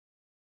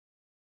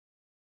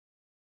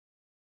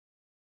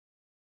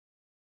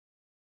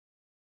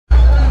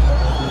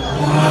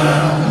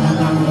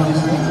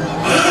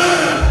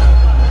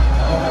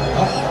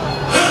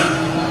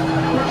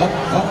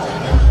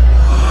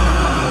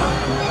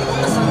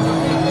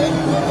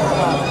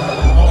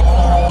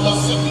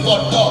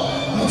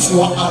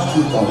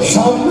suwakake kowe.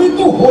 Sami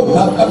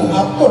tuhudaken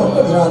atur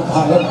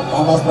kedratahan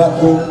Mas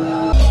Prabu.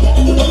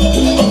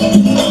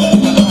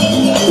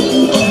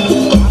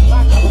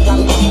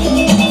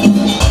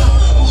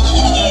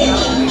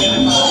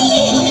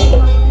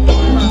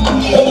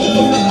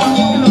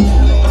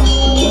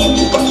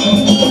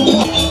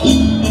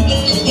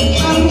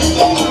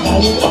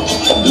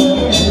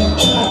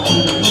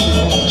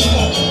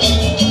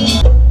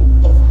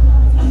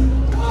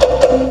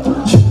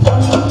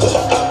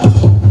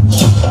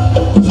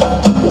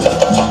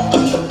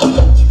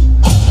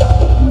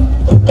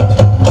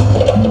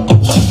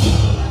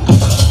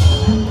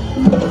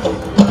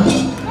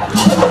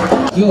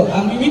 Yo,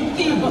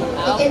 amimiti,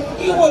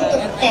 tapi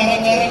wonten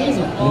ereng-ereng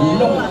ini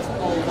belum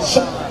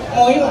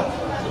semuanya.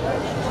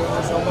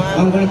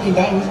 Mangkul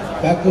tidak ini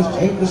bagus,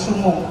 saya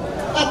semua.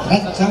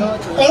 Ada jam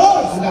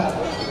pelor sudah.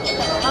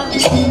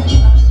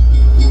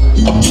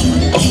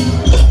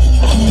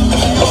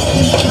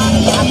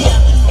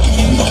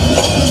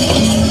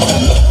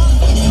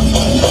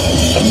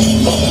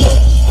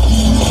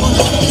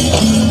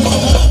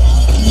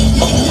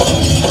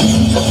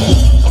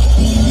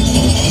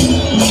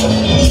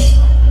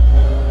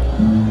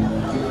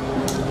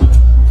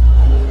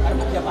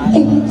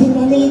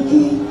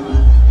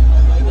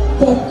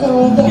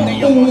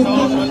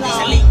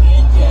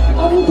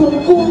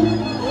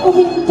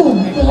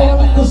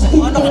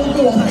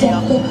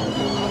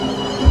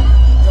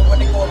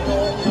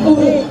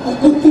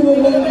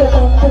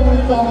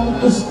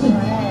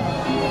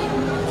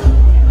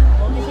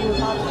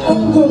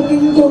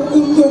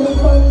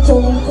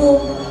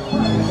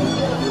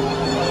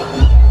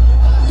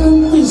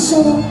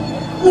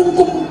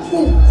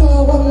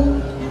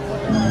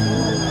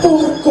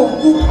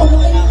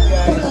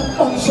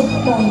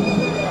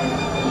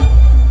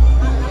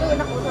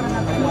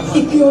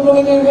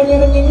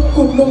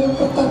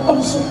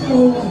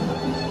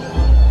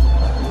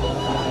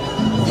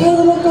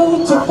 Kalau kau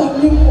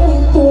cetakin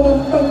waktu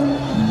lampan,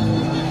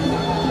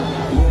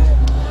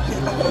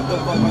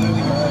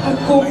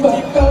 aku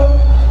bakal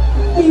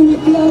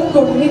miwiti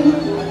Lakon ning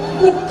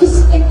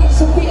legis engkak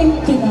sepi ing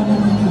dinanan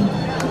iki.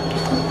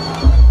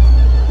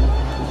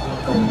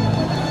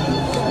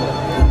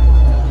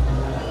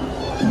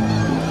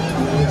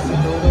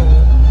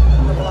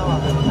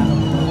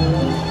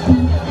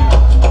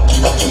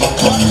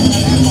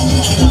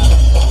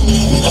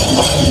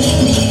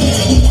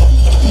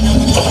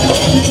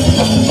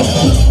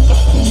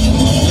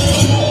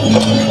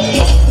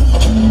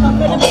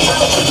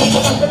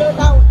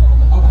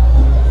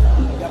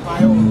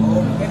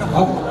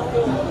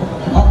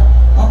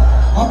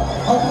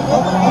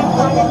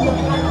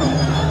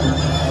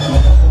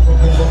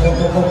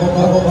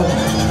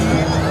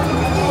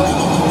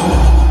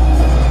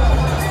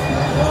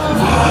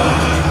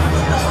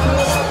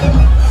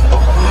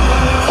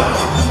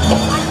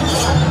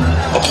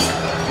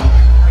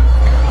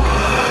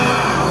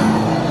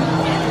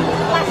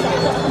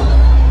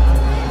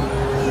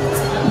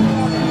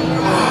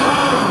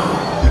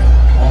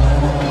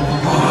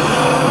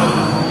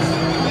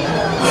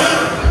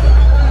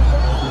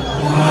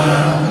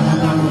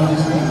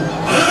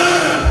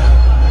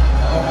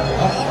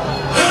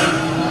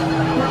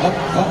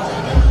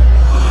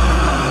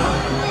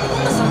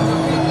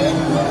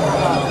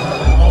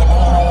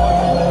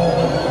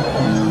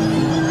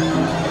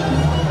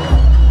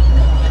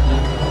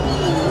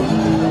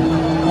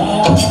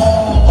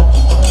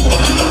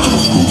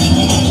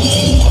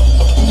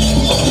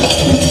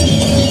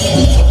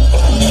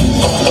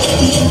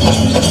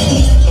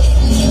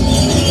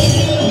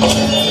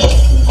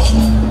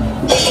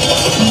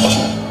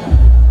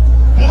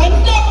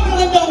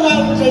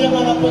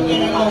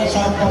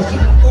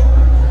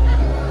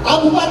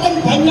 Kabupaten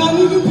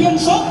Banyuwangi iki biyen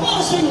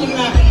sapa sing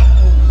ngenake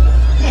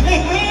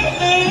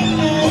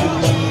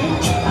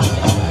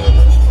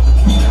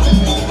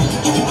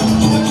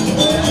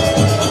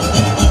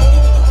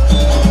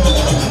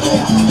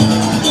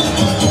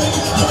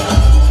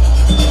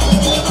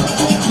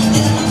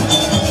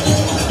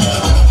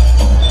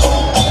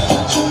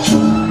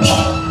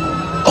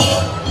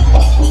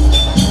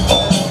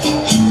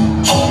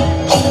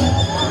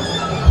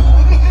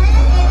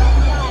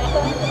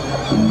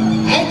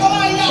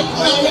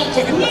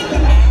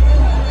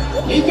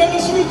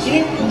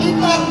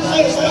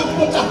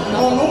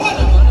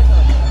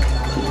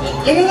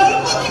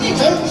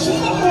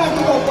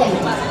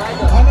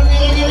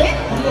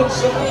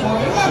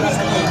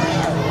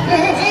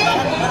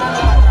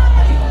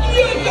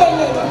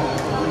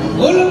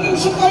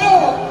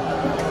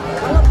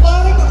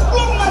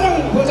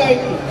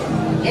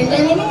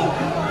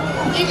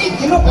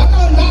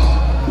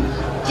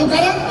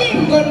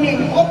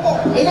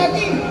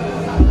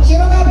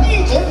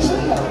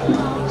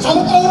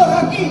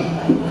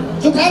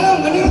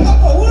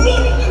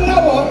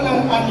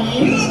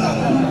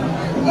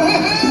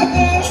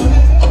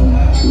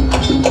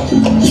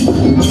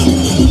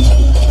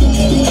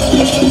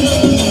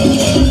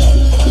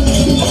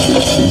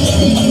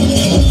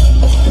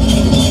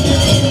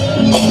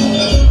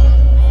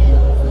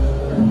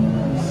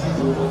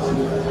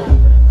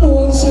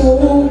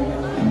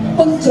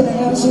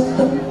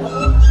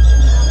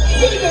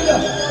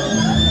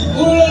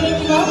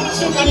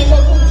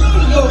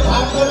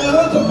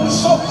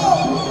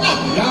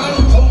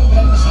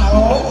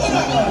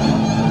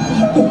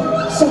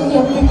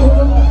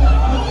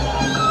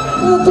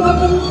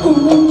Aturaken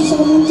gunung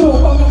samudra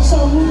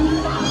pangaksami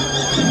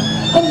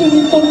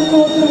anjenipun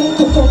kula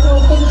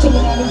gegokaken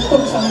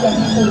jenenganipun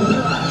sampeyanipun.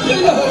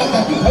 Iya ora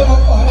dadi apa,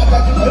 ora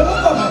dadi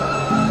apa.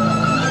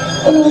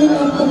 Ananging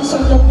ampun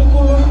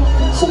sampeyanipun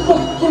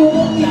sebab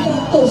kula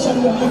dikato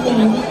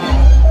sampeyanipun.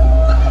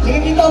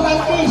 Jadi kita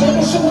pasti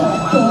satu semua.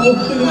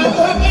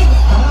 Aturaken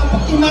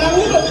bakti marang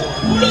urip.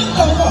 Urip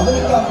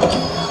kok.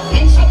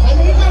 Ing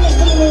sabanjuripun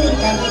mesti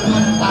menunjukkan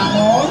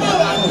panono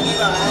aku.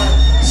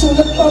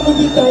 Sangat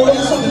pamudidaya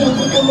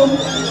sampeyanipun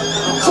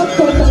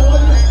sedalam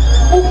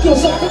ugi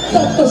saged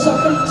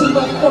dadosaken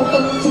jimat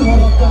wonten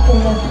jiwa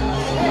kula.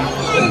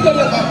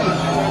 Iya tapi.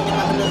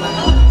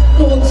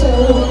 Nuwun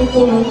sewu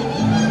kula.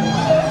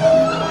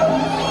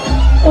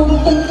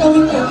 Wonten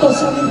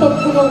kawigatosanipun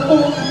punapa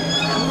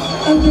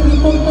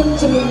angguripun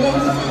panjenengan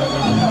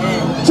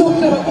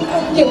Janger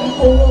panjen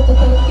kula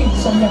tetapi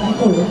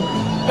sampeyanipun.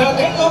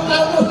 Kakek kok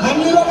kawruhan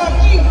ira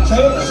kaki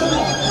jaya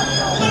kesuna.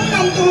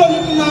 Tenan kula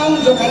niki mau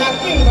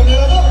jogarake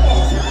bener apa?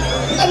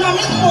 Tenan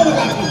ngono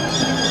kaki.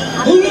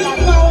 Dulu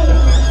niki mau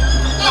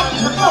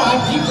apa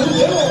haji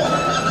dewa.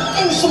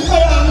 Ing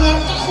supaya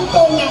ngerti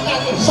utawa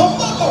nyatake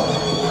sapa to?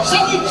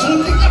 Sawijining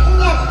tiket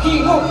lagi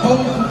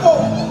ngobong buka.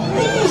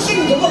 Iku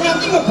sing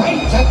nganti ngebai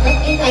jagat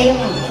ing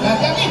kayangan.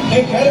 Kakek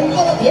gegere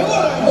karo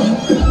dewa.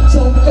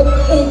 Jagat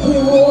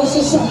dewa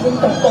sesampun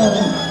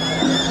perkara.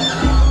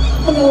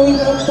 Menawi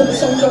ampun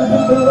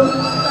sampeyanipun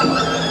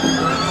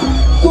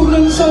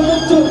kuning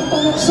samudra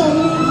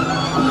pangaksami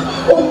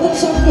wonten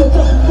sabda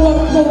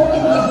keluarga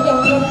ingkang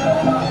nyangat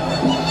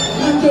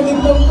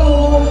anggenipun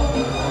kala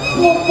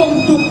ngobong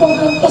dupa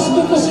ngantos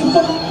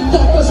tukusipun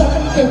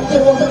dadosaken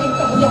geger wonten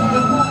ingkang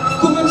nyangat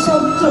kuning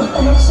samudra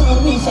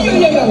pangaksami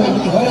iya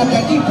ora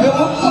dadi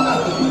dewa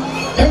kok.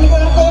 Dan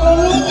ora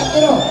kono tak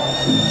kira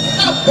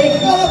kabeh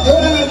kala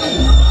ora ngerti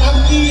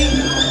tapi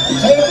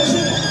saya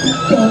mesti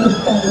dalem.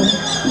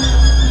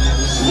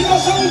 Sira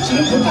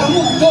sawijining betamu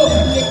do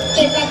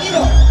cekat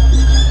ira.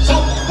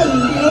 Saben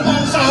dina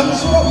tansah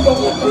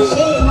Surabaya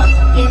terse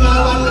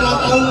kenawan ora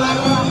tau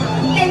ngana.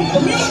 Yen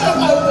bumi ora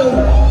tau tur.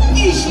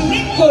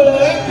 Isine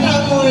golek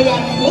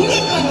kamulyan,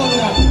 urip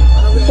kamulyan.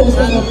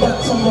 Pokoke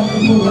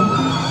sampeyan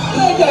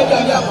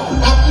Ya.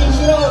 Tapi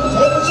sira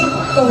mesti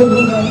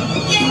kawulan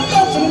yen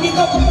kok jeneng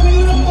kita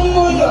kepemilu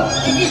pemulya.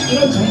 Iki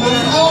dina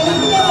jaman awal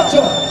niku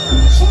aja.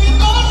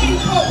 Suwita ning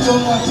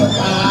aja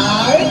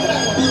kae.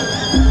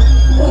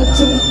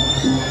 wajib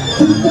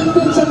dinten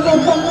pincang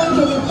kapan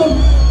angguripun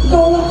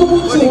kala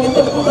kumuju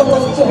wonten kutha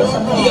Raja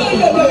sampeyan.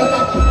 Iya.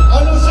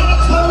 Anu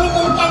syarat sawi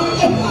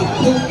pancen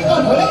kudu kita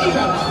goleki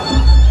kan.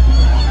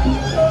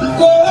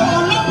 Golek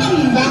ana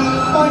kembang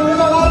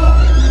pancawan.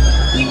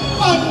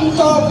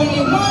 Panca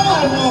lima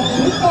warna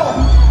buta.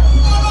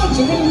 Ana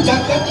jeneng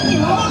jagat iki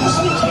ana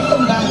siji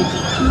kembang.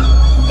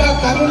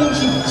 Gagang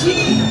siji.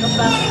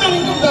 Nang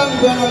kembang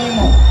warna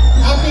lima.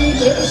 Tapi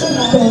itu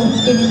semua.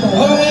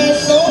 Ora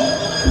esuk,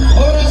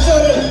 ora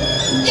sore.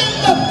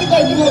 Tetap kita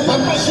juga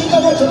bakal sih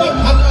kalau coba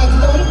bakal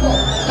kita.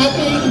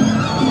 Tapi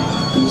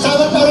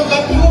sawetara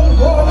katimun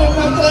boleh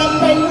materan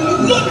bayi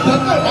belum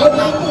bakal tahu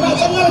aku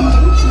rasa ngerti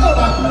kita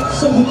bang.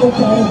 Semoga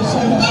baik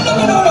saya. Ada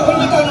benar.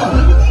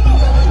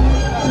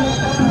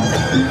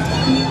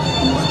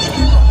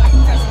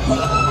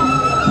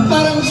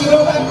 Barang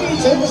siro kaki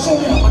jadi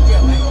semua.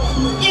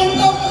 Yang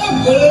kau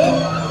kabel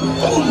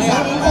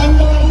undang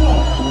pandangan.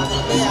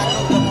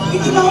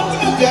 Itu mau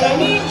kita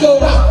jarani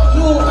Jawa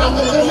lu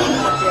kata teman.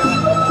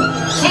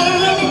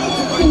 Sarana ini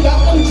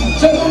tindakan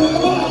jalan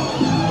teman.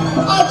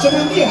 Aja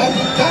nanti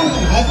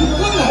hati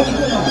pun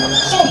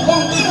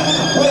sombong kita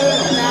boleh.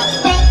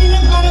 Tapi ini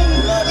barang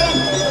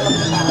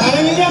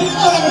ini yang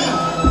orang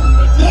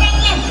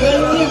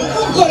yang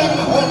ukur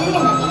orang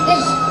ini.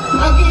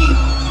 Lagi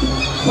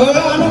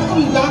boleh anak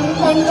kembang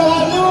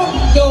pancalan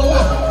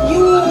Jawa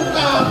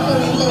yuka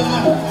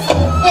teman.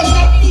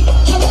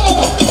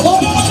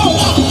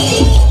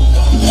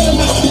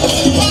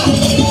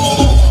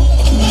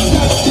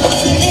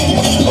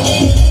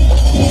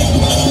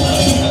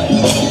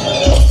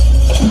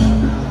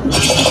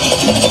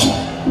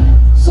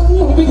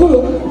 Tapi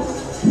boleh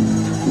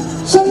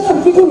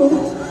Sayang Pikulun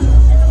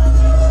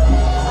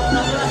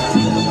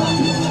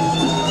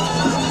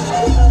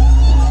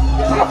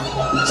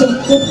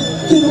jagat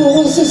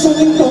dewa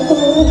sesaning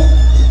Bathara.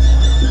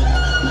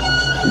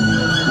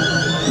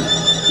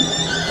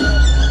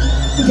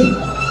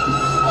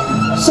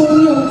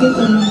 Sayang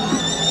Pikulun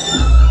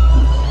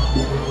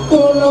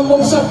kula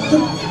namung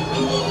saged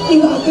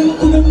ilaken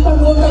gunung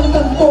Panggonan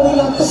tanpa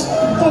wilates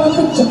kala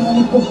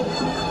panjenenganipun.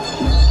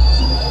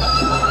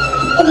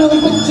 Menawi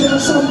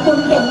panjenengan sampun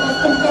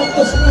ndamel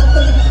kados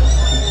ngaten.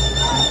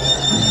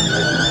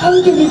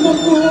 Anggenipun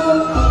kula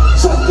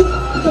saged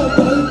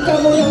gabahi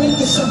kamoyaning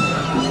gesang.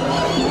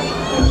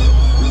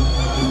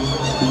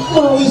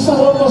 Mawi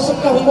sarana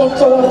sekar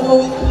mancawarna.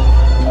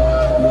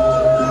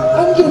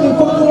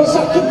 Anggenipun kula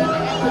saged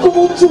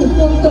tumuju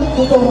wonten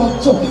kutha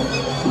raja.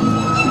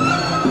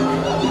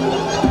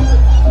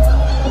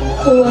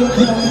 Kula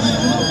ingkang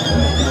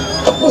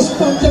wis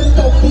pancen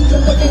dadi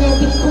kepengen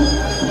hatiku.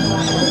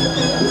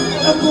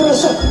 Aku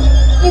rasa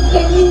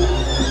ngetengi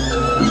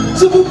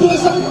sebuah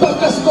sang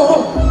bagas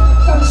koro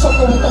kang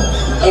saka wetan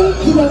ing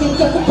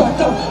dinamika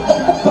bakal tak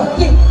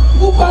kebakti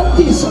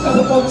upati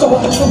sekaro kanca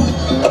aku.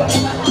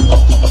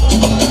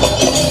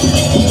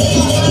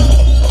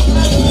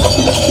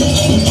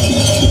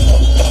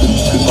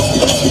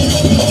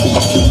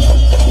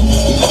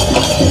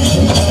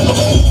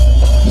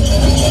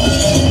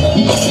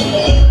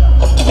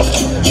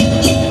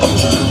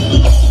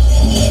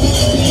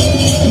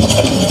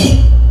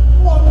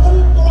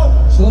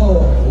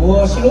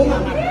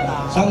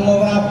 Sang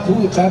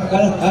Prabu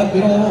Jagal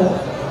Habiro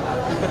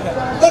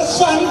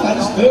kersani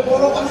garis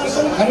para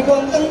pangarsan gari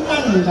wonten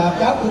tandha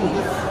Gabung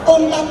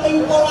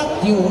ontaping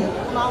Poladyo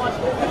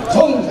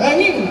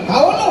jongrenging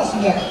kawono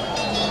siya.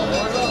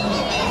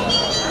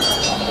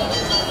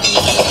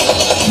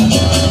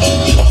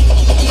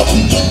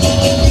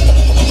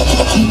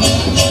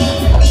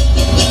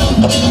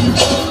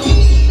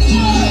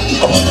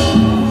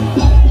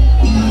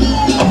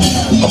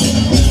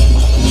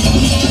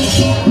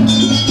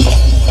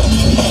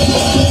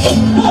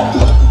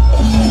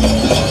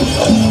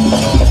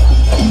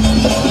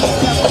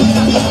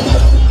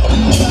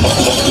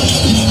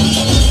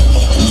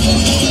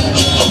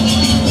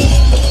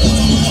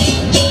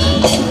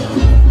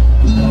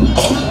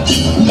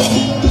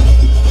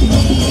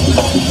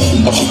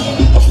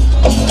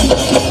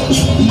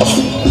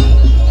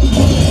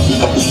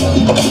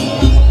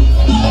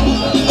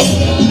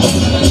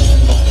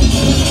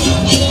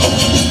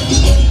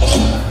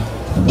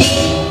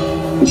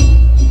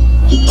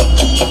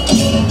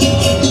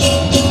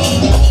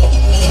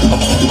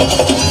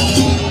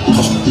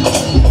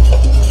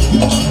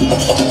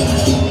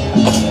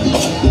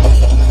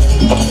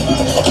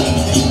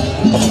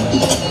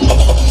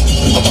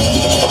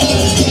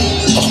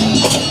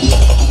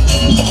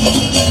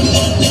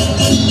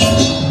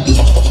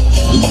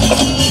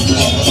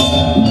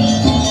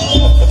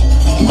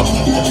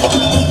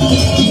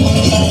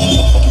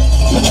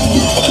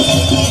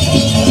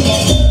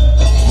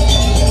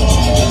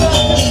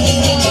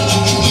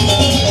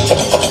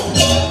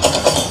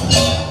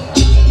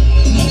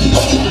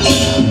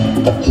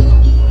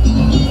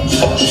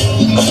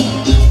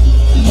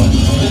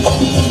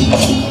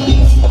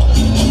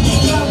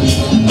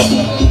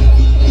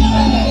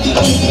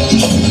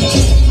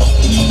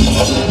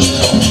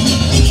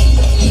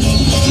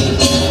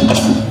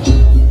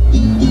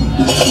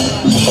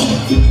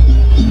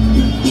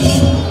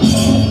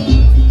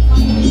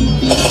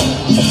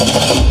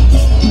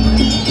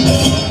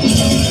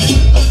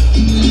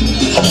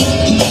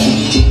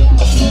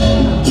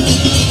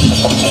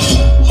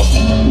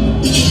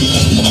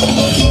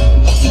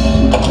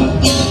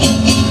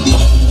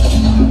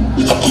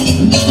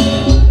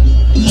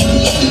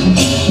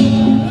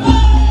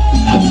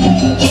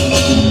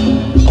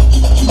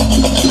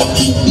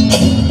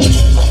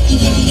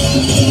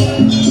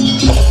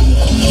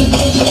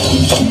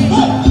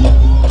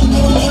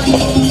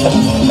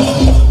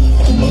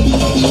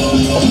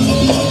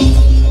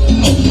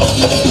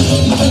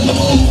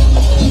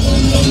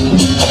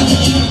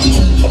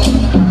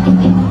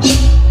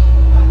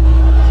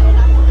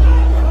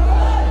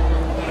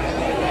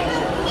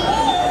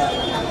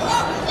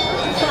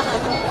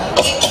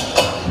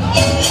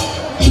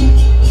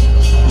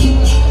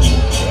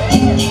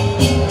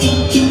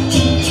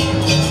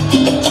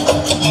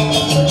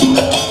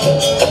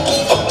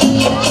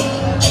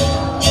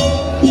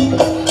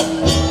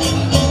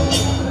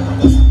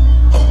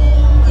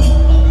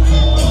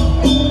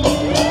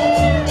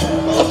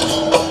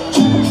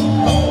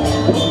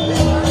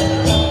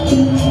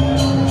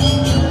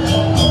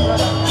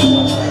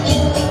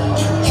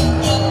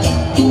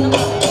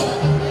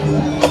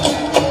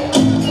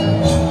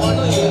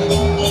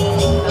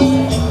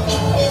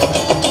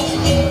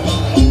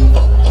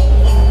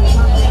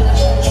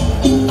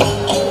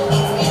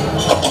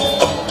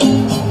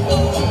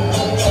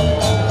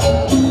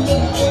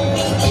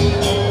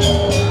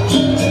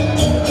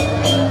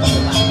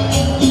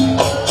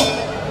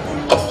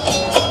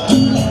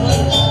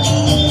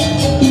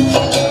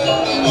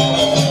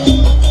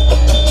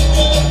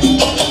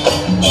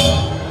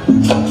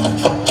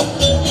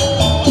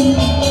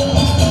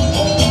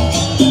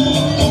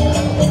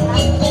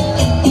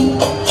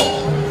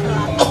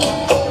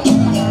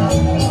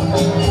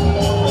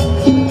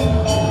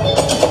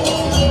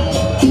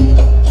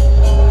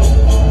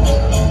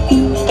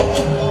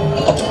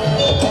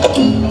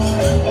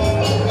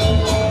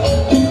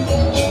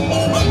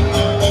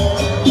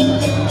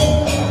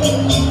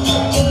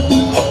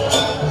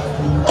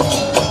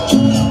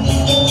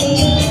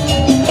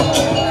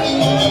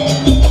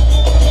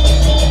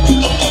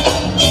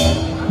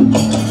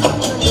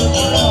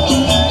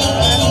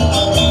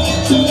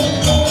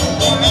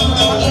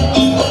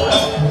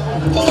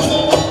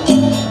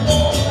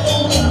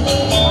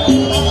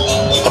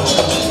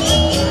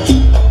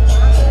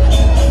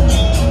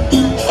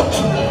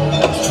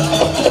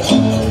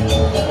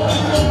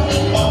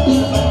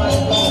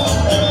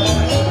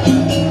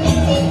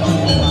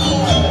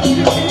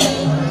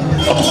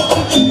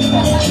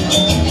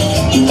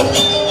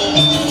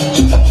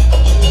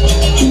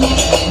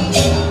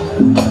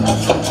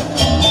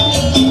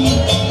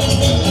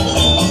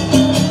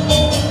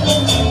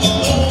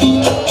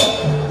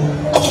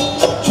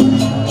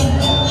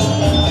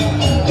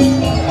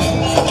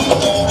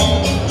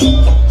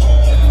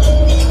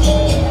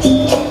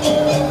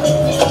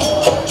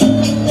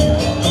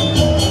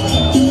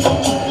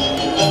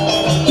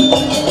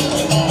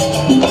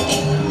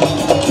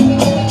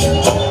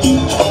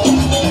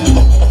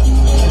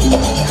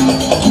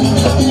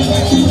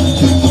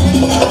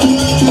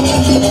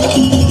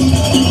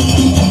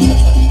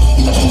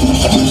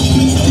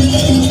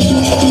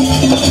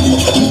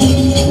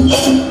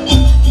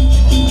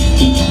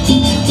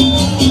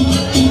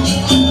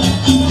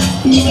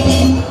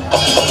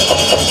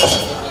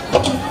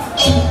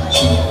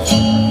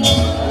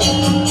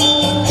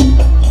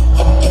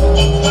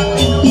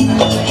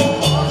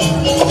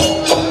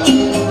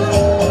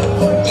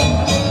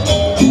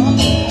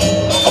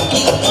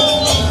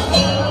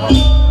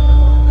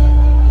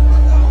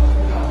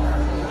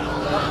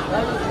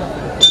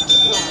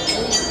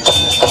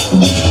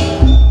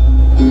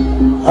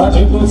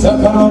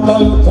 Jakarta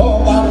yuta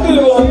mati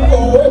lan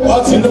kowe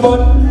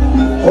panjenengan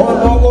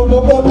ono-ono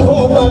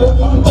padha malih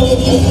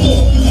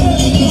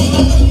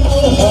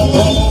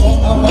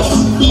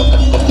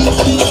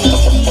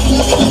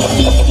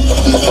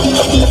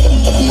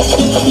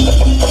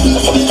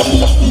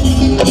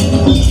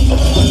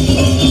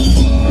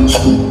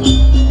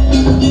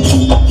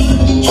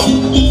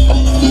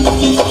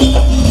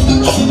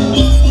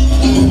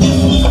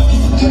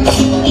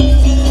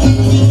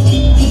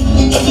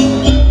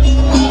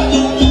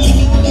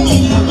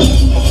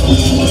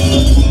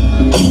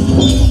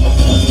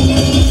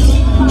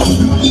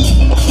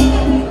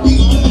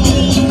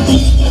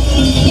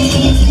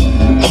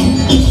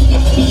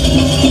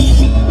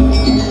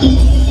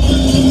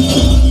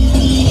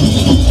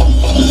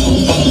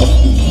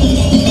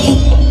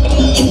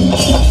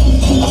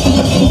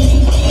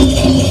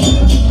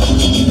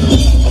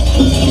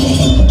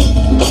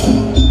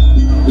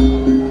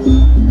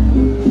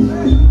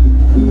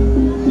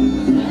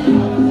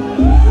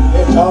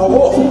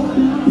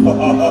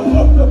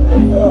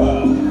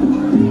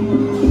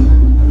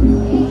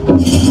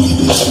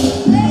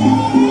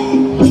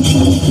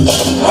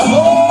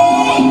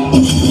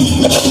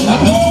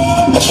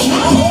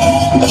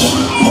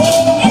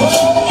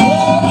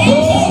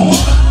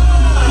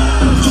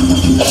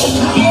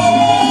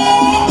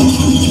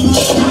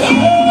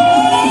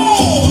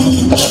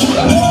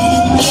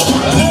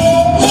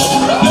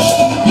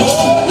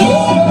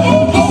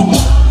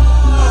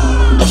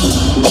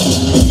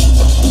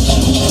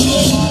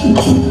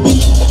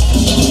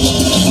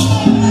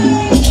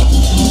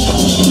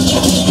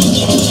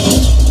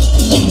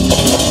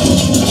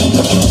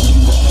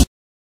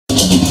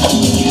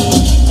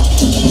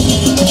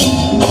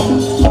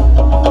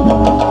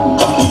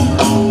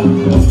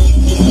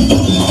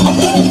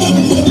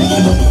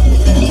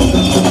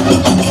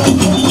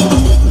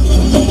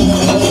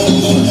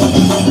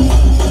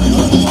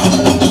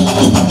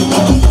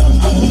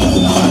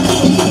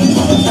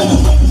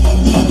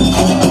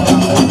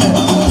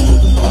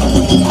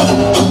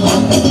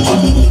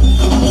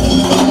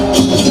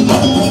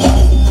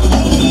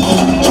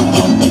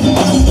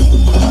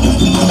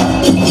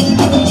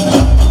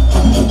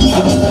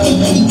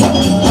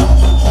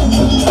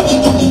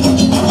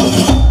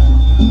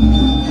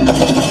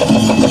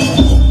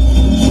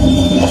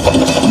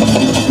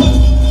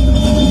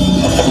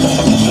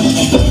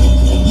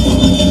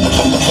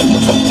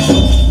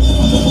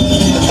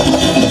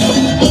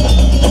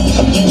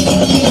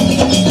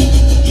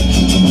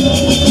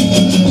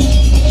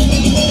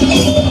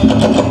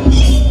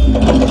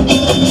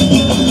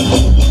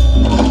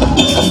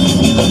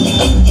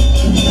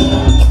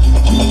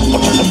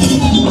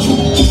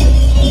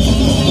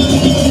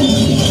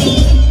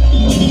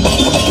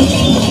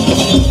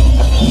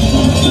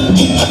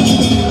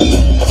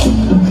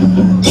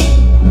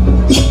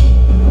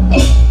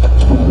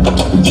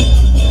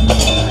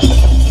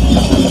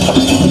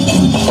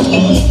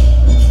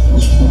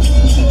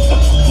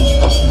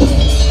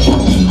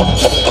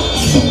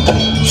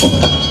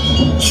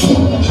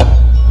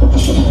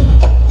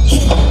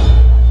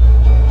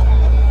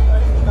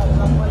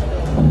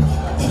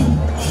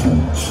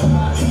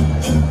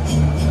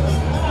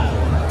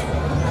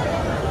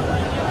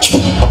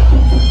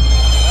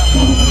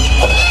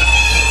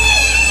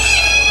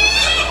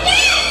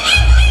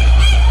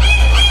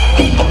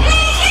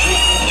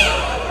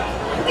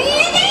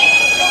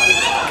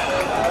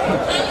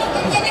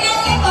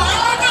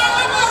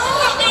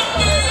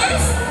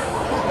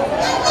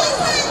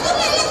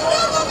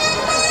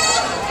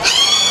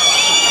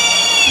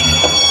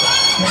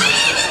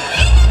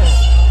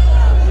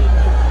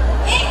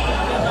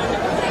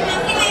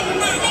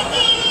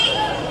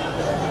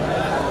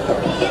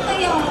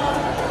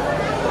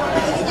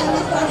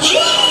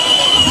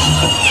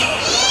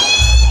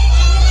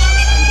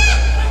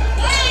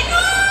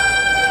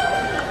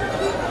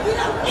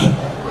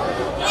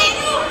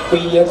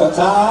piye to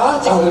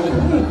cacah iki.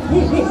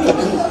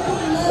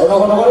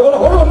 Ono.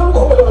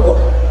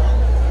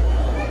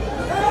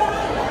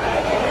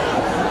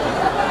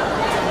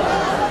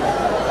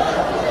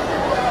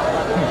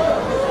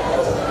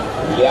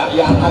 Ya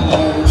ada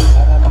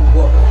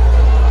nunggu.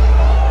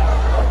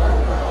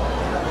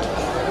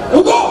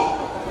 Nunggu.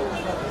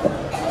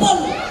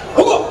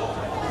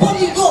 Pon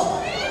itu.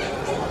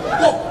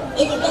 Loh,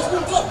 ikut tas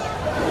nunggu.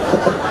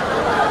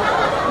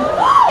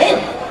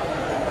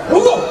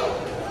 Nunggu.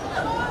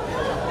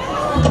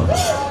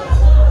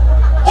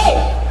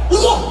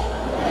 Nunggu.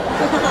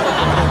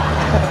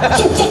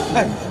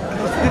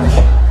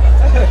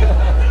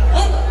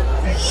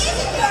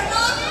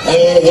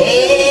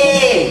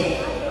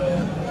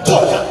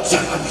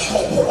 Jangan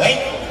sombong.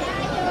 Ayo.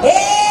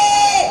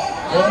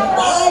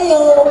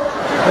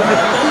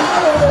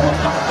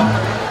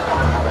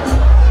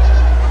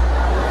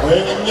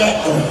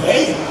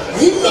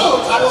 Ini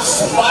kalau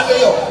sepatu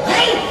yo.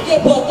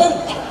 Boten.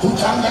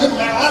 Bukan ngene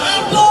melar.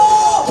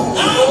 Aduh.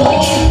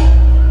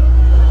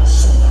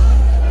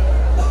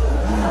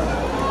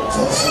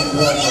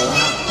 Semua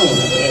aku.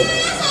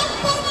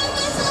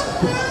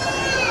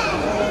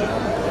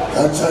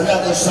 Ajane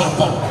aku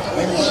sabar.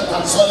 Ning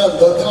tak saya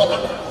ndodro.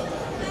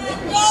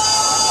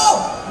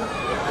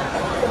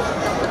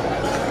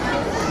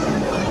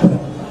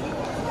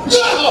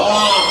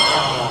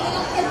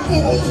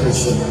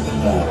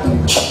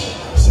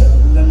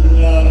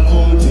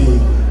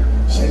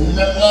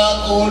 Seneng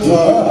aku di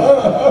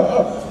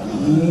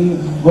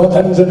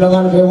bukan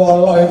jenengan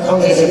kewala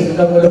ingkang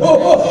seneng lho.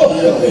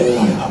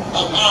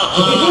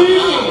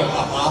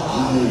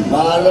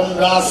 Malem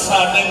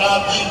rasane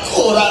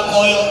atiku ora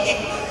kaya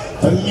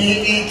bengi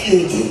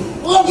iki.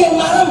 Lho nggih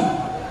marem.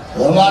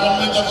 Lho marem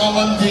teko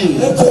ngendi?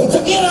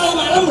 Rezeki ora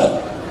marem lho.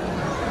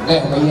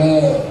 Nek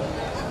piye?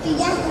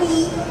 Iya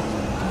kuwi.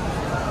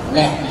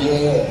 Nek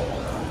piye?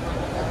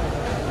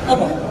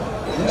 Apa?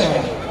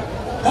 Nek.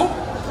 Hah?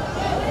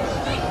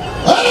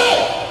 Hei!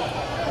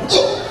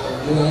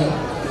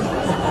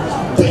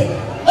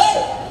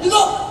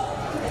 Iku.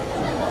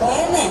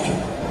 Enak.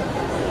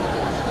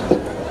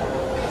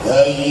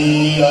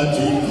 Yai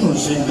adikku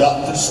sing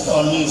gak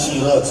tresnani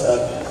sira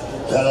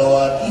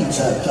Dewata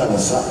jagal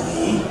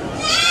sami.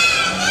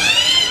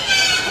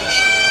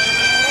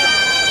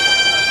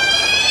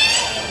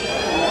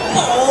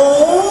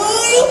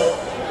 Oh,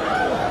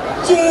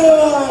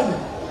 Jan,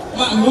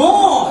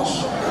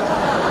 maknos.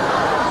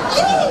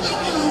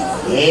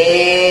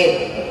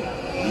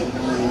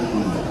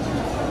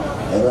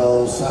 Ora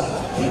usah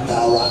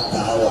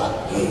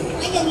ditawa-tawake.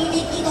 Ayo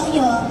ngene iki kok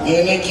yo.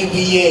 Ngene iki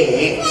piye?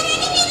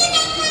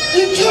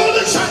 Iki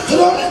ora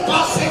sadurunge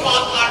pase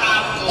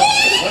makananku.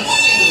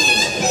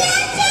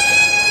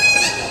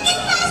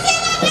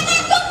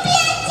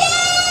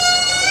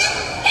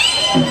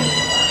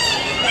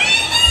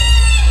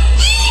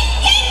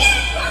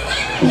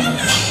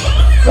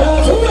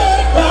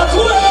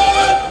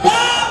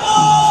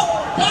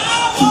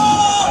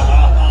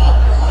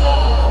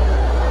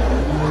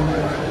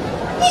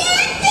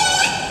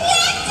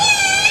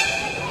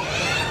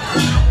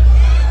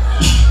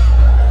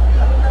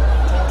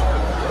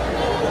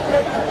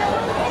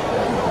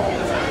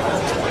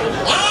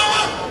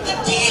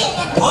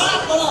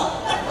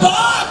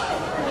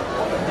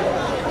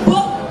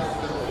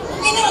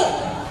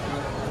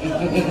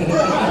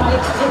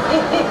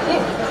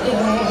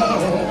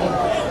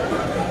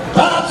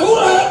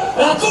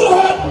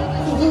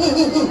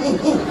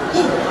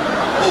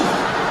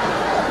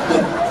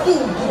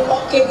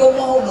 Oke, gue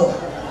mau loh.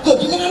 Tuh,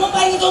 jangan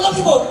lupa ini contoh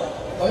sih, Bos.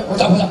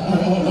 Bocah-bocah.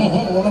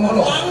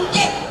 Ngono-ngono.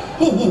 Angket.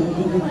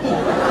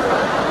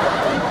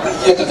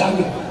 Iya ke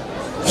kami.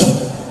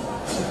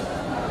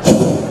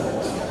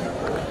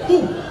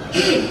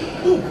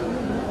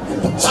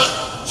 Pecah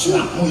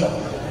sinakmu ya.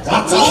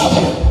 Kacau.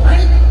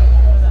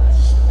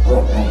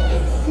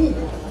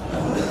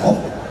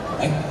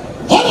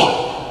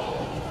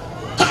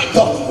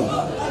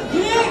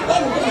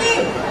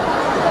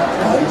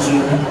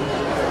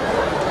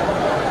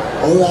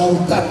 Ora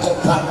utak kok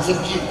banjir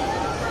ki.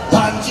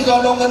 Banjir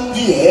ana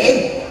ngendi,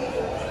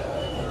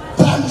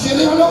 Banjir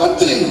ana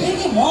ngendi?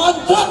 Ini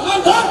montok.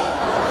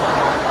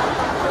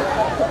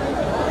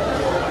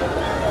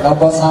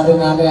 Napa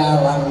saringane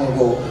alang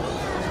niku?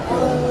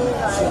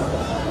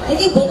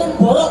 Ini bukan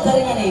borok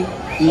jaringannya.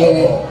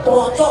 Piye?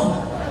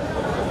 Terocong.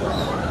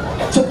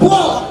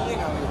 Jebol.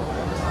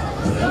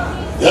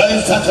 Ya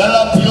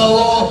sagala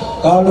biyowo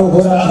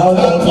Kaluhuran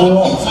hawang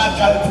kula.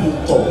 sakal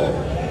buto.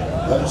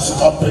 Dan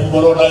sekaping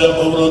meronaya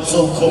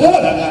memerojo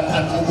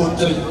kemenangatan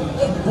putri.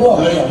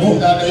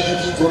 Lengkunane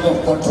iki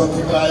gunung padha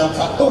dikrayo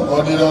katongo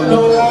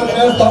nirono. Nuwun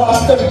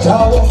ngertokaken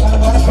jawab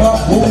Mas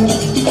Prabu.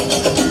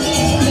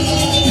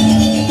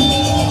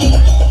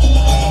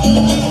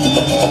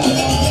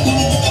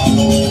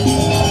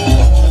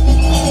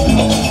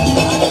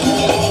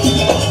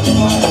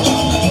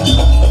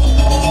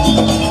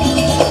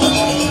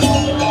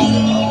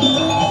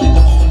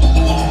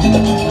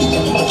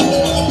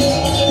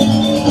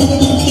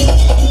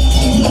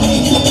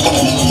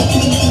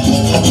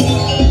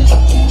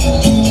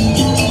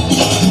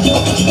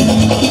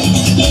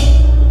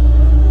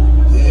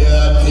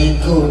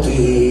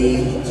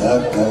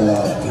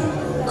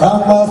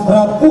 Kang Mas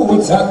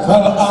Prabu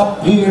jagal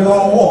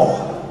abirawa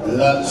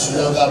lan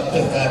sira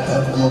kabeh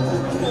kadang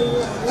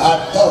putri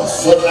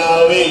atos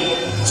sunawi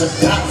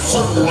cedhak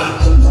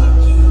sunlaken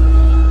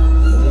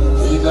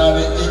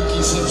dinane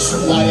iki sing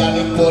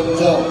sumayane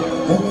padha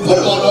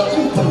umpama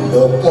ing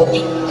pendopo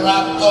ing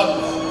lakon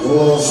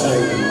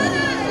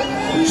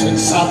sing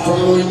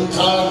saperlu ing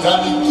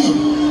kalkan iki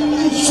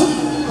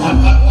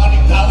bakal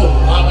wanita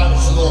marang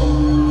sira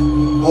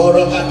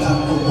ora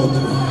kadang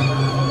putri.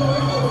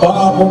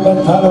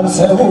 Pangapunten dalem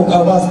sewu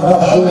Kang Mas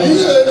Prabu.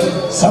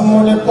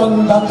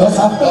 Semunipun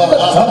dadosaken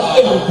pejat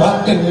ing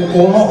batin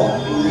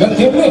kula.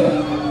 Gedine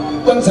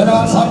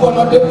panjenengan sampun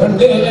nedhi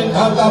bendhe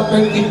ingkang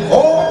kaping 3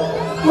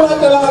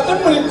 mratelaken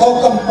mriku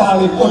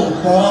kempalipun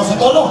para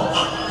sedaya.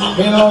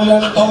 Mila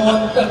yen to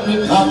wonten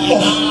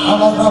witatos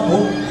Kang Mas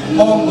Prabu,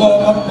 monggo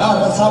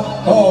medhar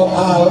sabda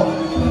tal.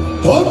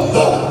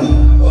 Bondo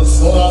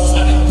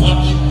surasane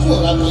patiku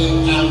lan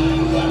ingkang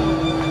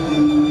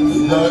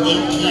dina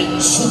iki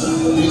bisa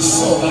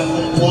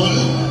kumpul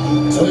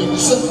sering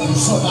bisa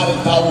bisa mari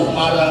dawuh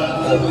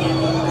marang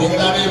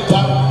ingkang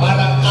bab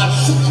marang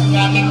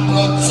kasugenganing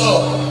praja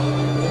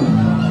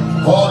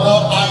para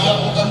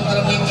ayam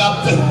tentreme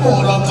kabeh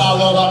para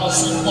kaloran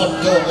sing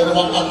padha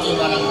ngrungokake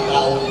marang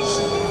taun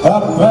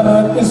kabar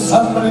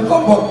pisan menika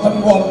boten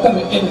wonten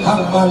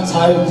ingkang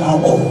mancahe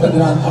dawuh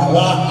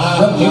penratalah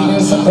dene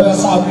sedaya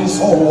sami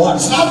sowan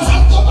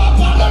satu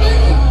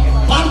bapak-bapak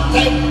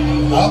partai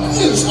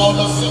aku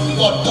ana sing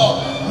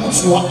padha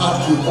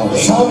musuhake kowe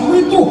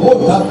sami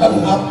tuhu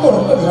dateng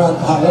atur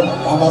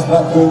penratalah Mas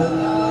Prabu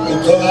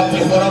itu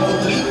kabeh para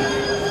putri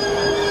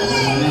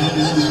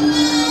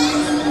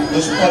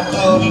wis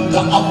padha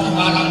ninggal api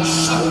marang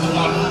sang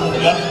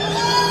ya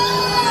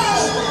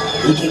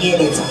iki dia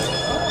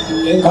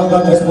ingkang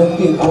kados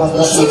pundi Mas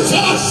Prabu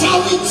secara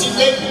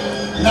sawijining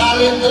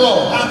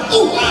Nalendra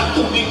ratu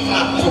ning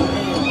ratu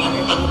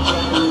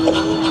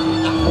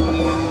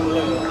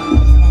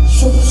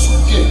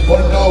susuke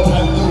bondo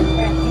bantu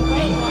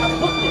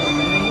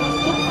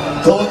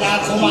donya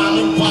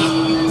kumalimpah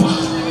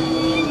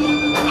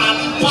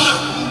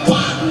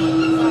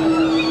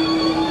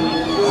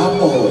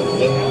apa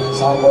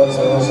sampun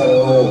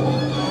seru-seru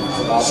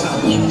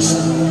sampun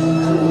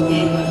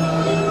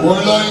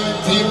mulai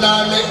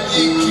dinane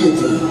iki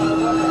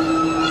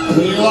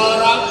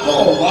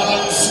biwarako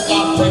marang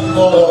sekabeh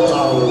para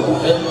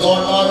kawula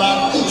entono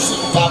ratu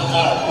sing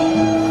bakal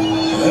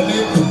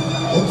ini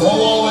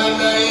utawa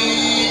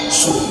wenehi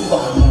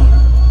sumpah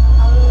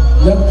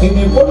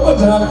yaktinipun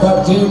panjenengan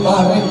badhe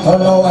maring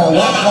dana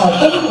weweh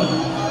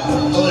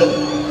wonten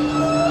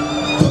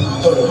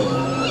betul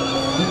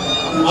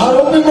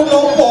arupi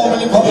menapa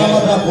menika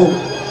Mas Prabu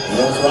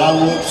ya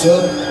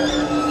kawujud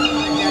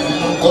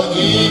kok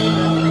iki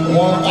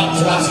mau tak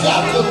jelaske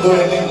aku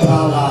duweni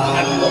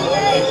bawahan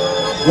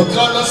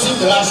bukan sing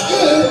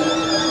jelaske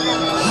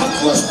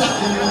aku wis tak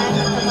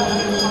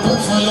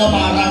percaya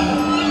marang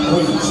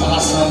kuwi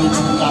salah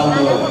sawijining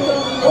kawula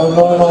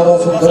ana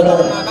narasumber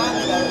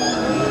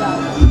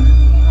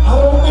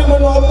arupi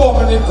menapa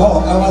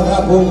menika Mas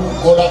Prabu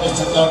ora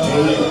dicekel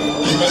dhewe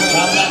nek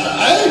sampeyan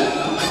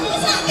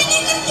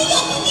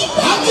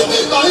aku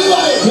iki bayi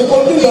wae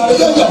dipun tinggal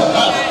saja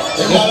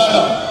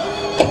lho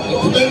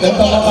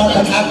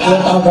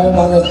tambah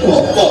pangestu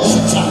opo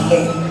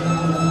sejane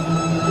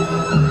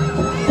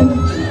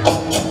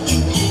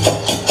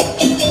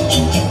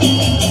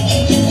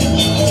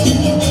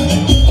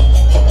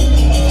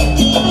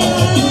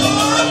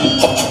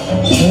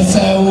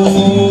sewu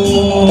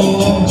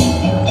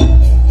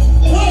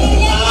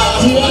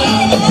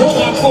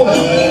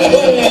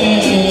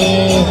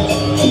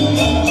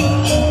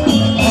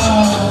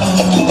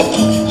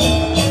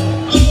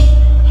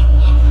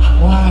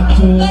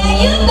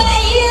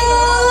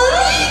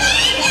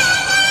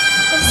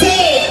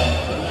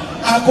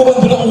aku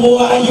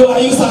mendelok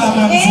ayu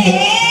salaman sih.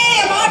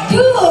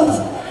 Waduh.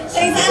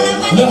 Sing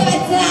salaman iki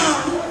aja.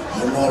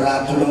 Ono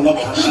ratu lho.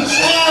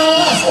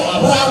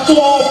 Ratu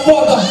apa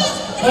to?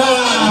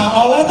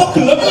 Nah, oleh to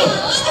gelem.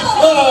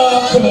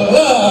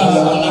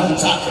 Gelem.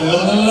 Sak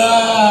gelem.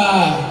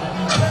 Lah.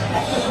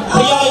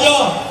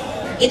 Riyo.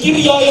 Iki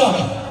riyo.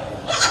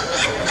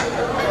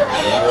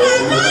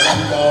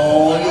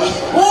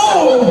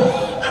 Wow.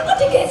 Aku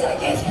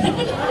digeser-geser.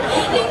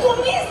 Di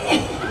kumisnya.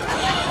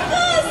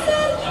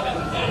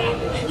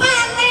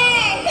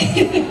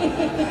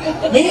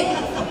 Nih,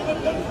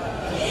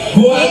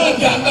 gua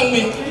ganteng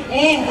nih.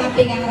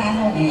 Tapi Kang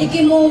Rano,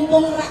 iki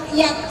mumpung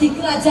rakyat di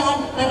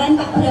kerajaan Karan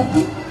Pak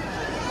Prabu.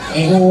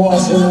 Gua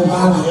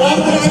siluman.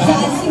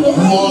 Kerajaan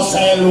siluman. Gua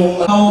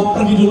siluman. Mau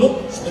pergi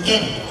dulu?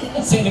 Sedikit.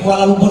 Sini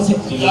Kuala Lumpur sih.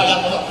 Iya.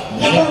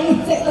 Abang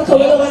cek ke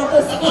Kuala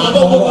Lumpur.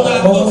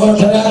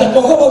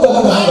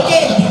 Oke,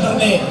 pinter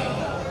nih.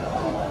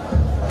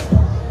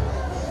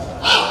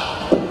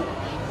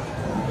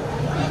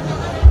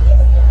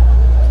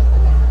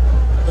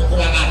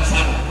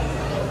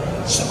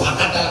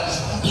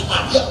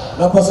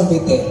 Napa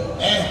sempite?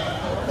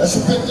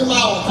 Sempit itu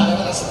mau,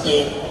 karena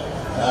sempit.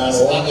 Nah,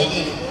 sekarang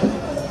ini.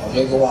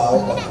 Oke, ku wau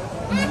kok.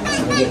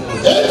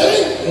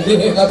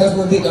 Ini kata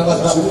sepundi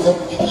Mas Prabu.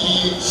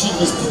 Ini sih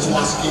wis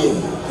dijelaske.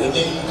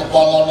 Ini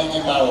kepala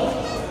niki mau.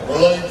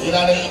 Mulai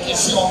dinane iki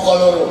singoko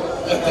loro.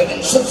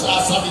 Dene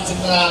sesasa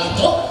dijenengan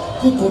itu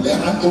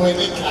kudune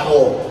hantuene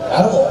karo.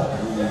 Karo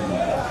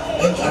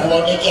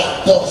niki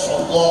adoh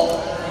saka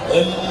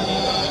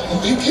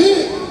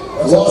iki.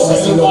 Sapa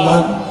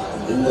siluman?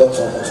 Indra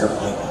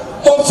sapa-sapa.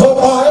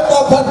 Sapa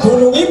papan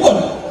gunungipun.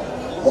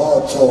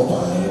 Sapa.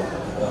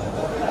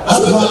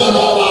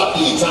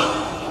 Asmawati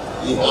Cak.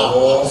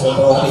 Oh,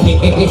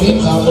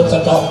 sampun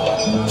cetok.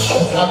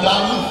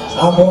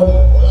 Sampun.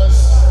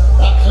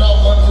 Tak kira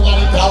mon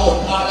kemari dawuh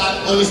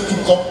marang wis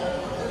cukup.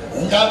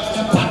 Enggak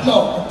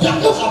cepatno.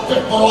 Jatuh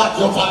kabeh para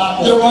wadya palang.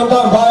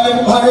 Dewata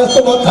bae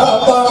pangestu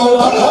betapa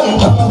ulakan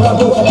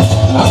Prabu.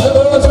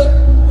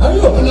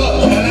 Ayo.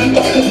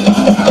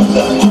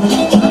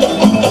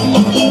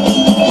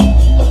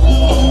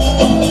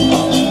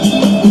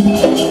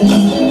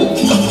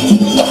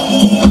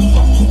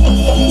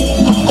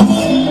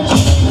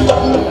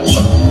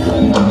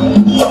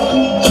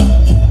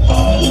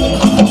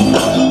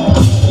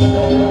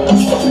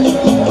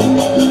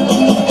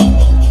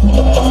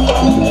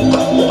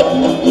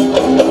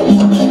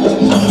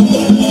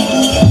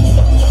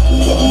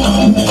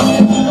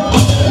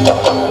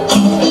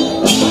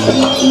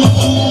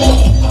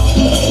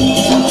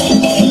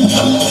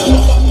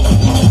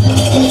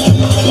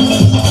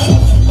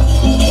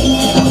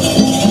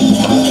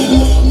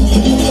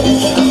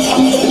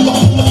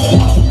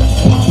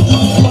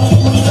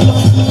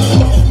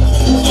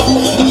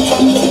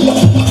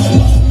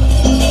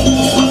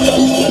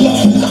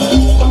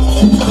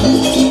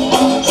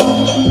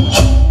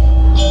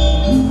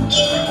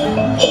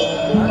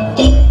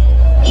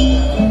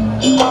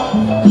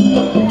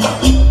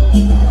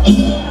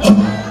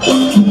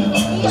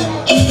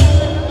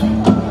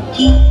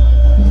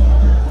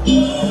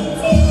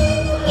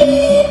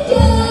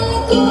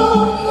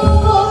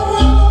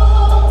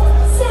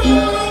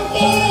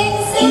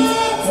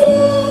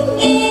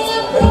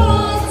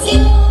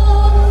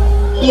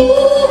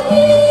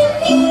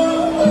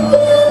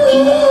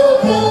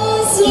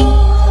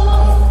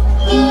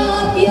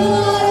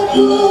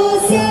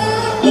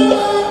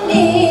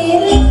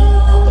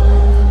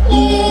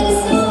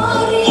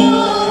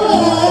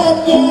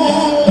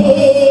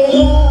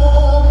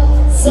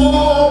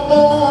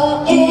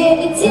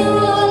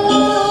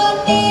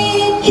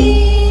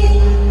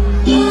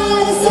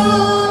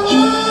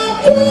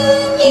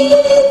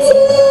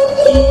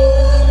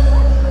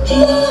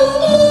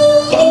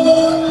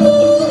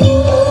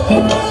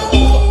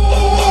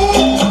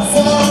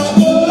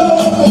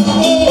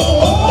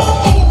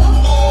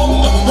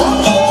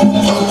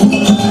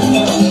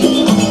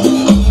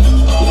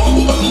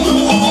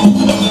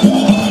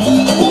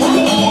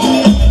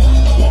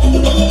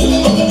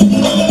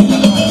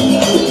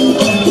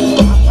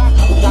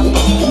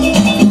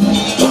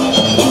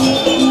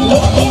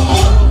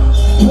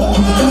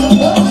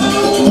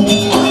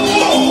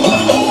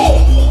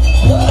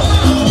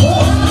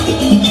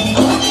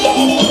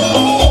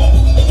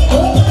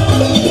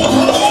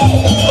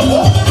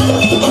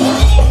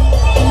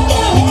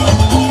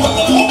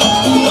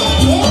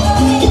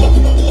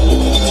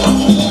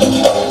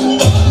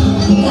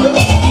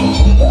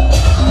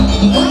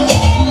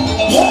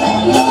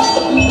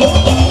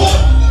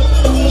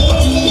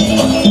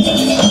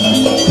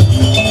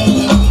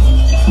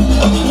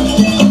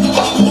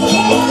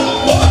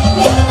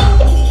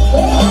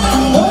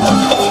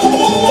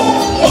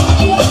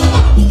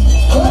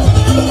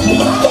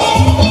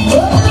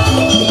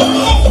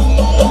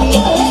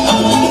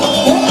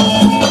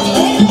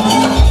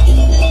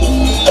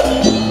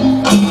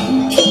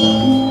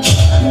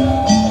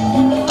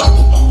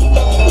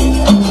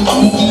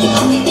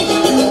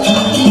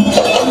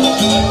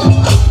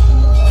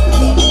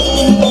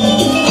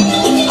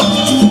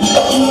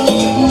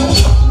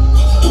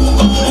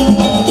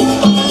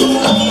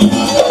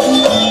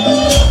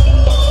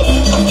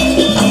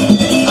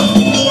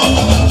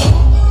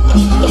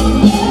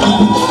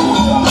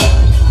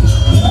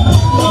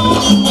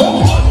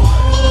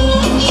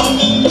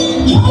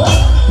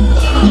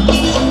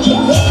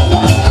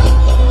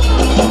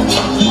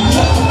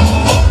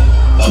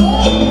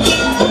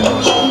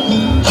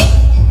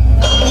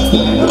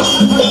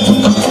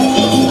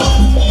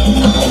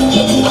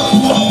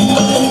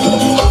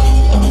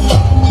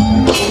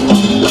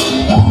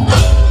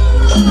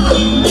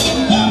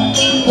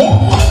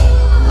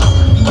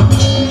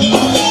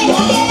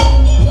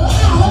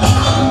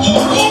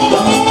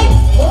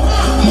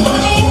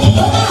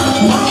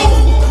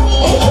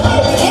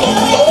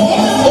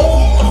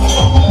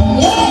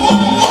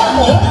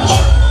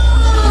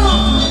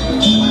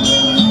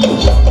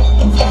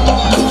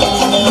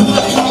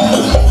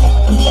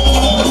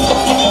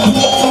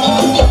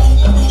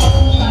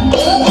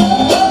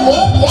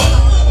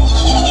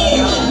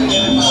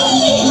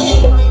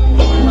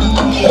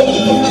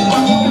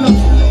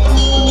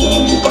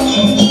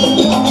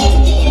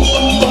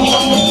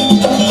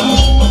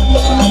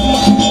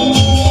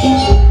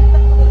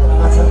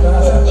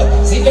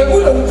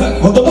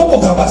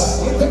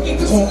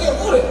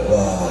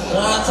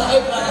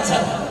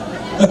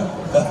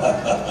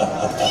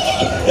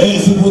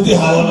 si putih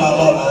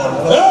alon-alon.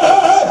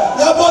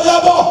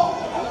 Nyapa.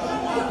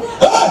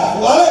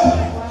 Wale.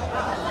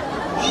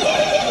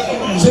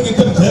 Sing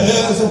gede,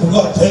 sing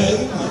bengok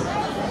dek.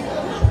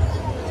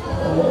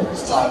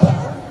 Sabar.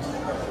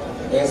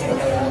 Yes,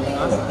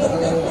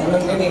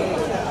 menang ini.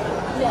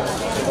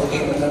 Oke,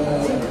 menang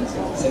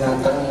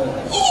sinanteng.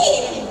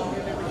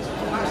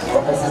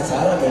 Profesor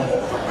jalan ya.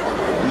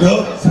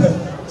 Yo,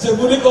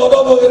 sebudi kono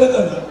apa kene to?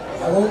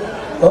 Aku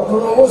kok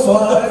krungu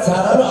suara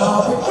jalan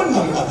apik pun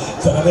iki.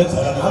 Jalan.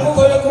 Aku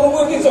kaya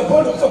krungu iki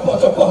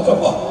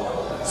coba.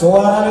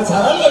 Suarane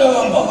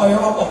jalan kaya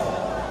apa?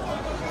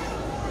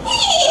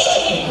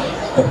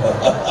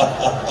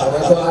 Aku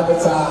itu ada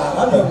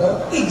jalan ya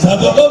ngerti.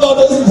 Jatuh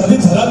to sing dadi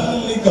jalan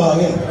nikah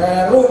iki.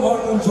 Eru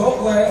mau nunjuk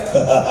kowe.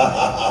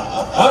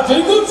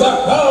 Adikku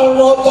jagal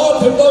noto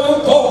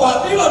ditoyuto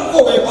pati lan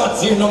kowe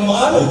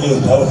pajineman.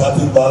 Iki dawuh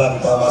katimbalan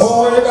Mas.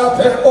 Kowe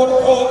kabeh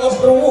padha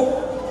ngeprungu.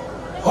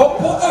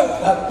 Apa kang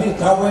dadi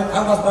gawe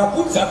Mas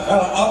Prabu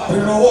jagal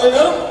Abirawa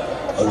ya?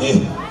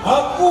 Nggih.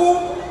 Aku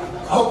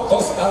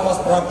autos Mas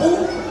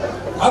Prabu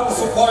aku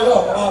supaya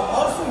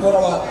lapar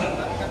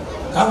Sumbarawati.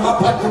 Kang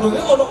apa dulu ini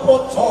ada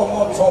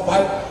proco-moco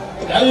baik.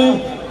 Jadi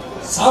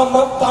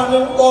sama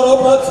panen para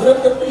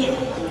prajurit kepiye.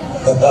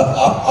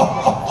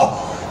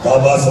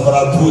 Mas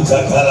Prabu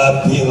jagal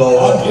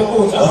Abirawa.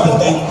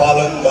 Ing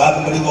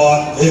Palembang menika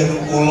anggen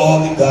kula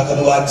nindakaken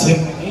wajib.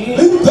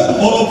 Lintank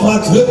para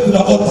prajurit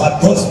minangka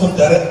dados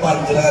penderek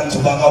panjenengan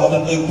Jepang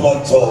wonten ing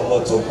Praja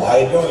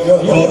Mojopahit.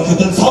 Kula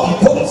kinten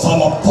sampun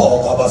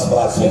samapta Mas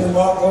Prabu. Sing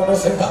ngono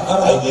sing tak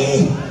arep.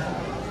 Nggih.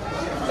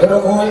 Kira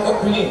kowe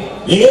kepiye?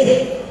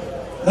 Nggih.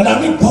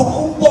 Menangi bab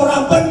umpur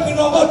rampen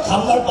minangka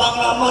damel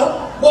panglamar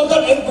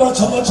wonten ing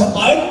Praja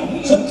Mojopahit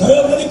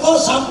sedaya menika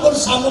sampun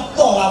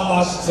samapta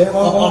Mas. Sing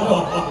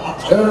ngono.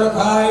 Kira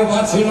kae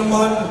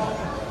pajineman.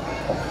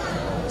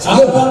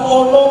 Jalan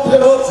ono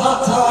piro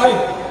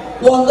cacahe?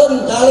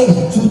 Wonten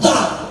 2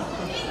 juta.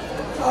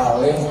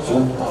 2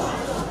 juta.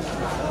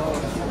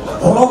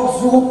 2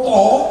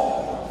 juta.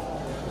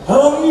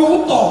 2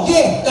 juta.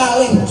 Nggih,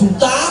 2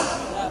 juta.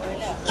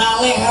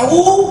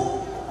 2.000,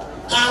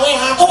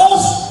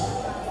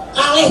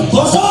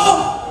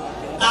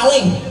 200,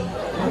 2.000.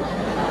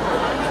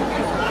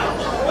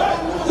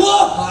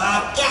 Wah,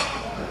 akeh.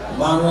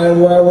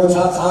 5.000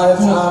 cacahe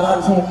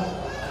saran. 2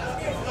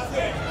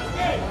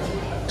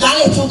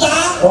 juta.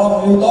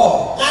 2 juta.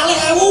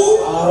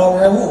 2.000,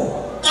 2.000.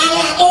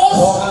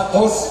 200,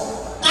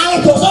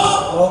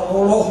 200.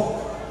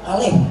 2.000.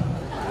 20.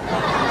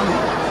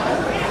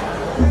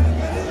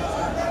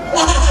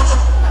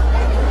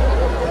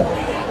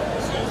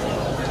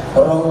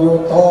 Orang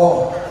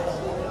yuto.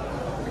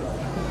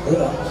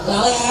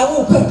 Kali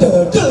aku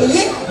bedel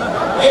iki.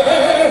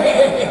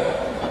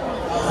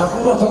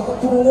 Aku rada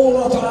krungu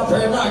rada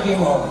penak iki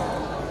mau.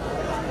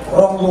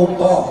 Orang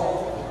yuto.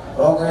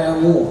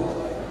 2.000.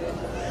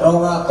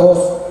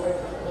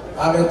 200.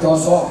 Kali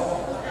dosa.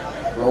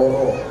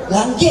 Loro.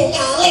 Lah nggih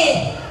kali.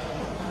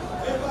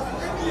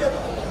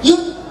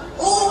 Yuk,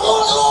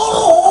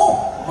 loro.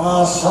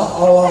 Masya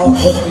Allah,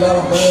 Gusti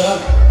Allah pangeran.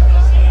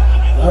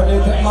 Lagi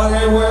tek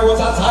mangewu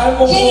cacahe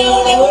mung. Sing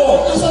ngene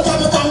iso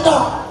catetan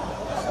tok.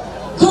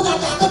 Ku tak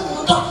catet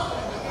tok.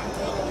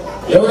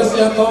 Ya wis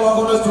yen to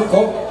ngono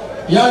cukup.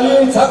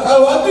 Yayi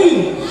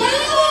Cakalwati.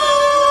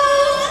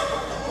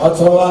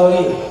 Aja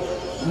lali.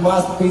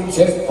 Mas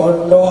Pijes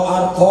Bondo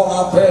Arto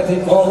kabeh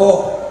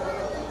digawa.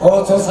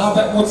 Aja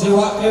sampe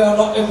mujiwake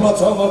ana ing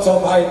Praja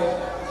Mojopahit.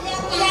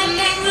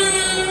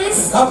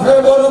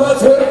 Kabeh para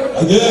prajurit.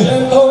 Nggih.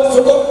 Yen to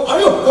cukup,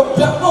 ayo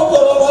kebyakno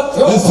para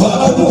wadya. Wis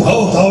aku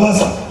tahu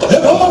Mas.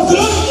 Mas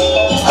terus.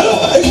 Ayo,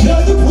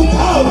 ayo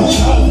putar.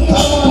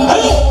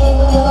 Ayo.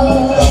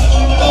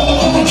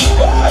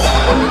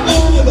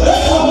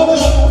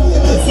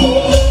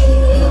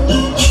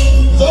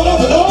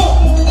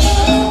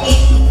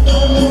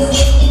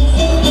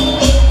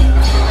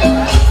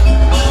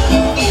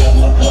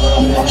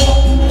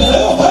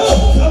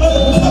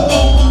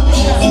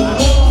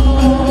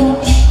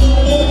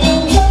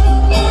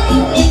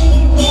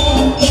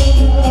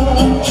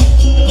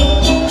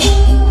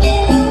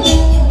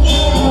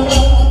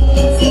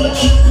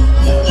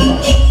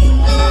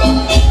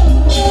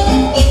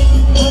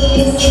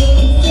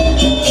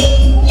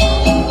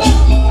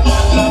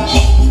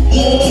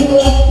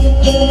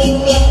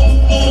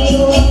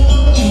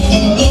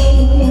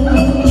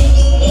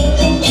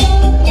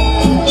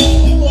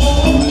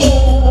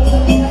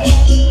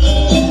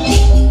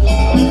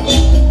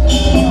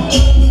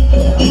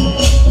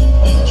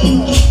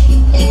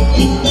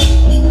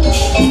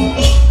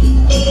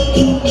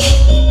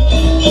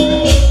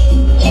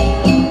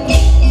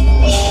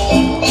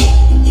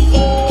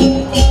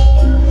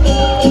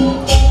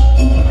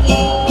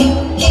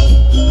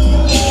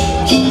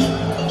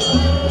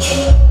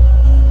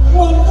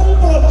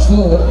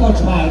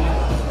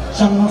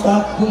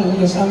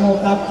 Sama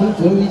Prabu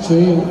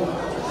Brawijaya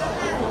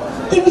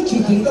pinuju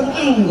dinten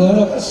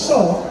Anggara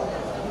Kesa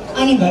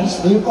animbal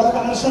sedaya para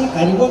pangarsa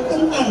negari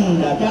wonten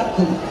tandha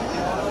agung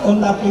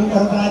ontaping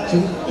para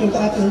prajurit ing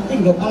kraton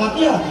Pindha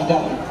Palakya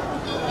bidhang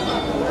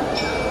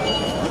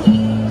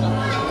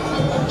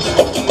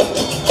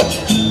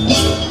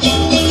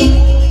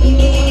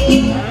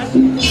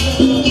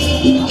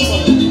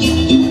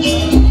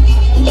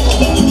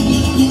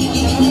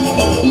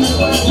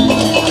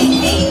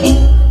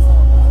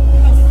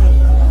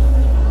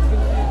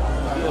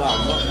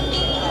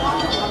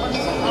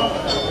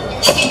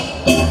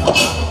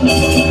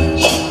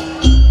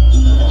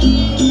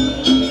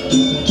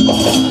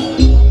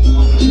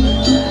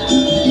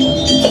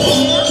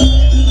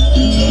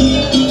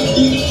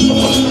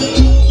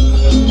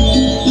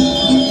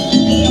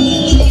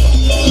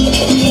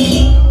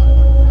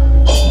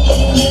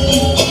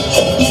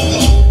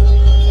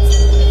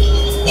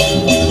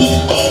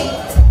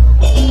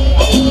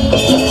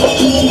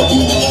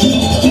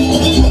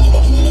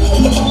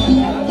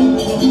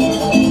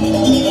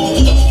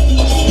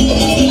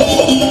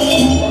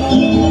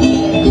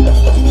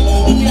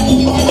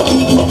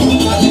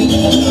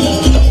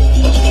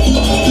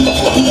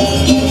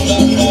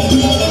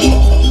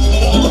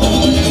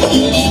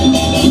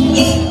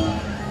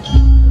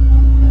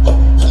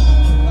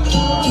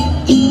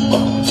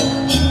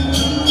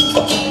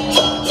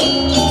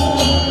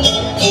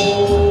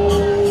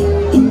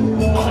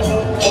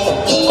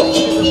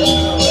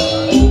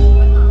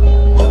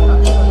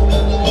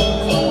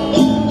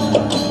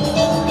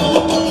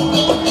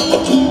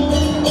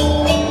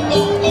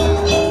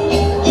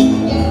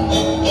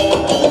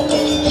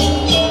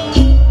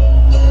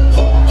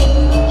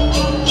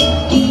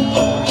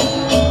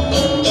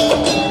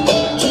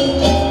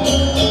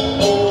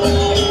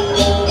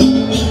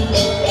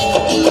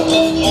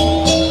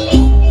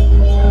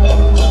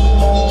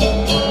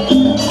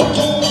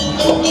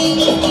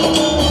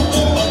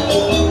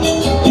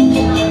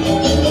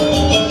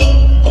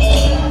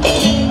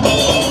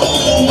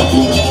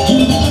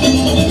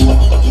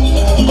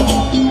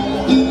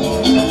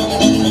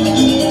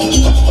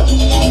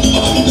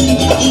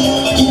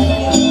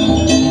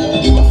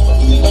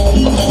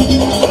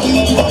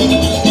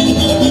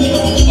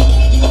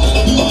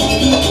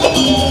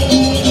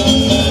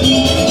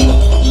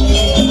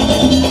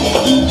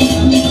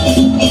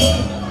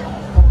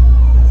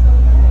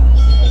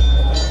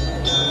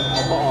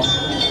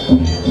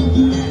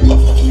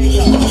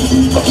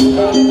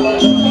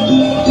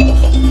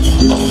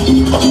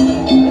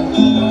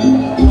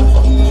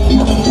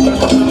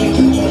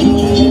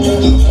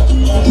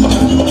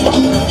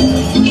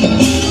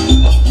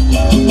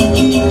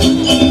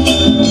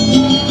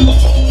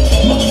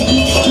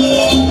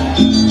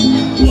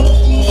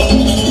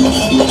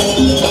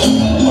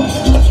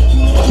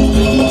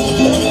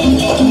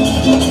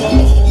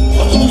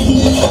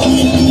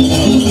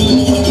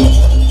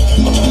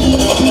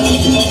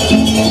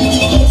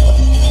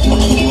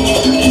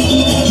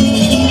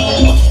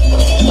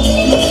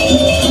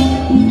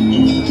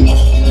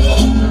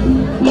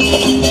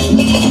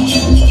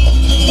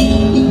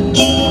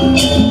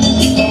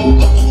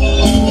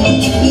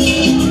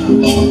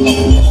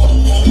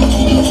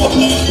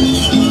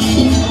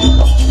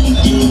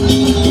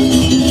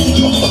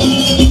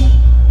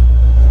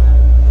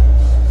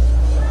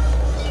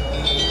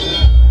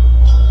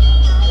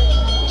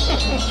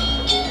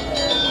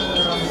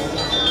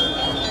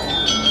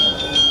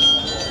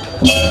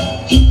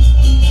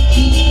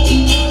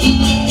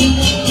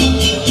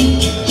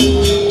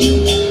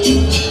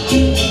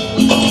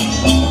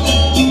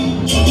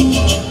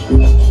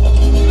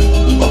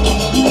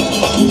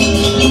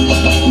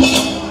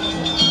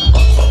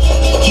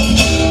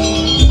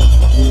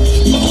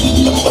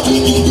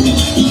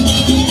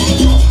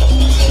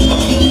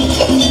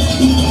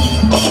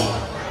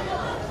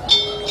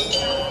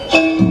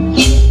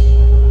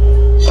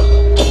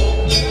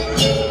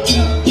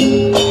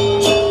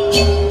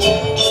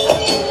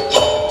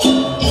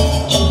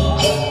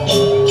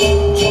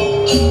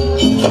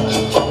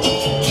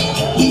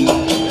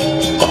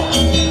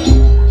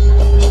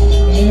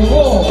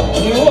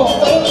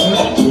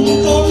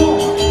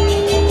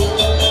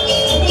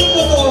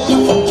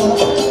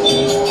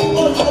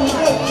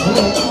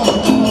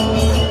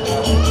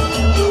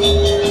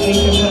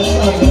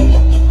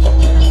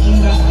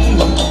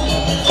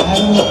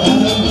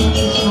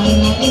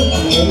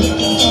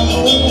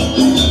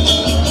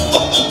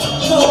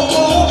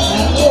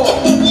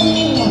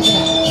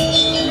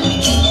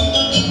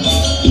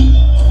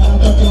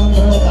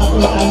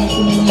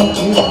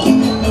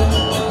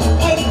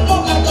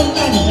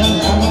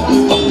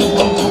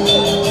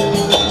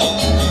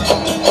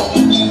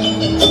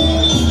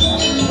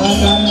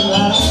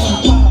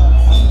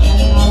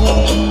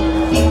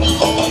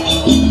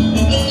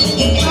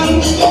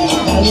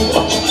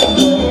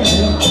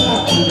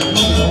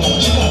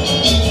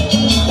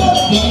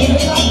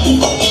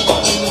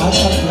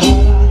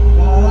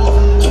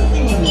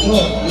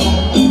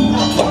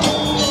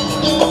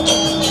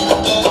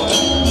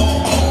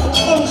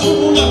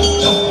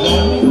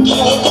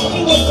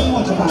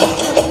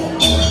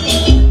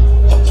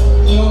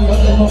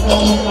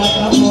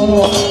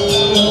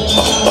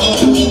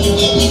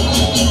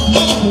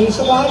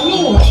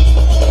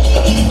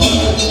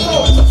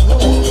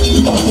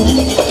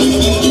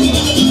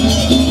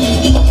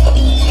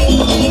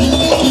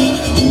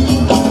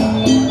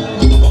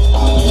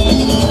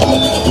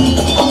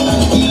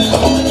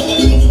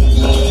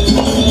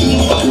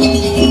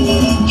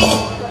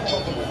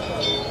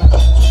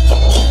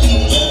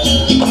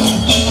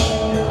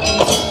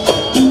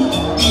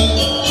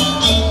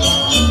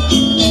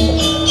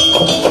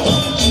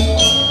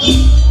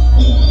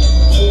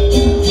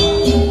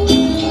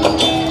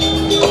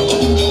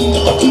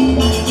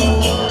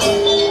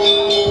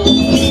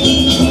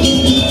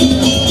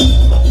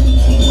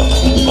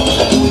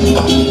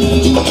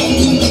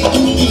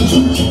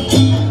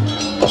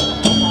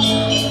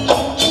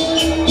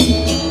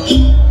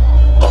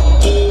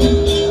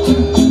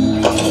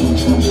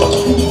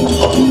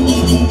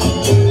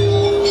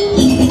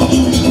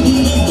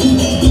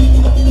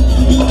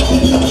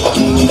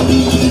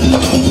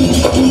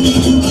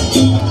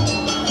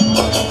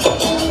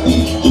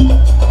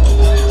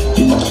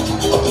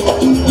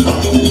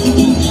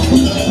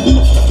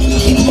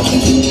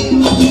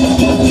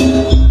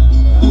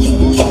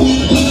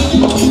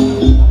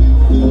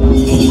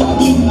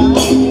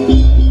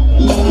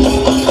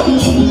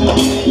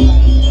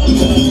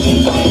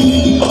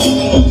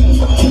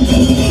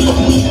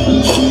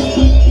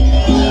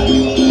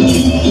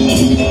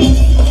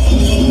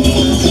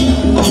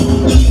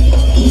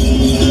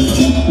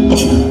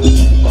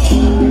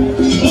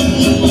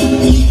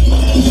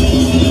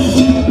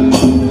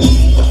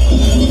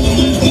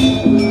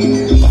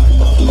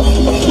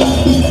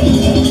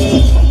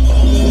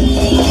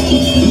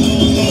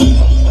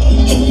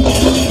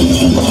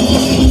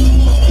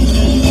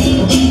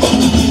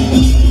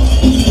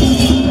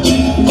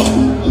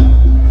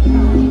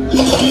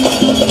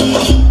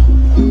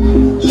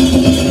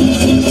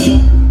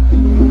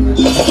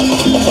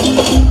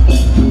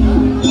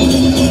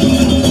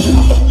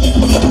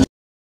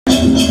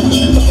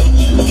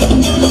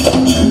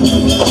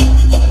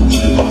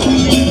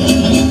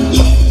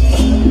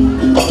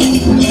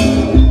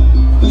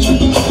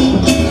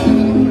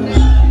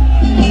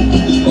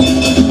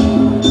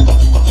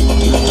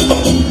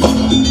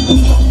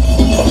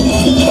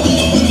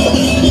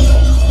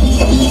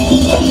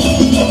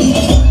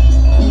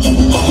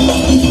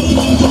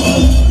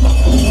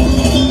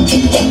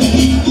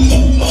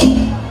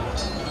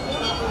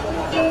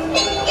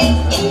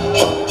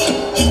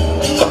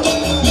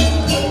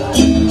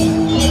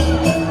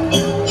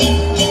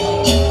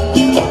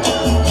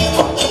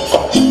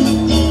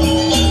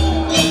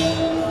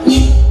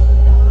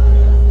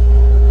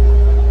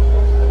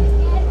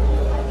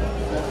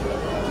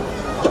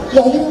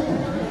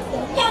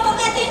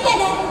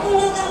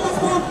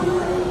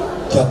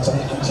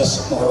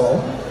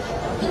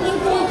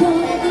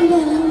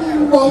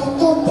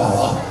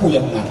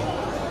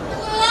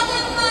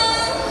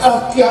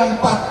Agian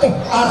patih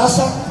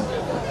arasan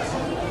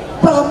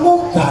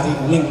pramugari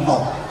ning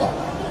nata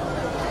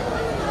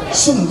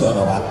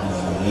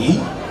Sundarawati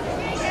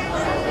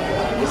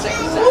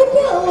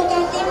udah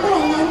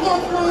katimbangan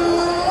kan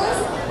mas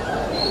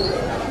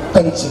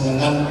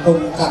panjenengan pun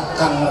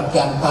kakang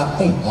Agian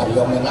patih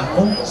karya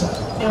menakun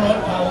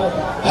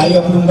ayo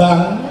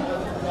Blambangan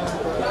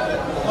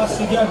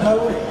masih dia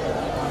tahu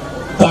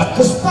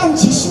bagus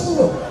panji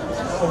suruh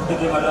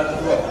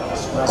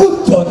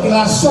kuda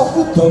tirasa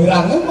kuda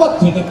irangin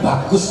wadene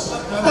bagus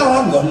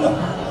taranggono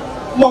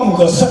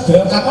monggo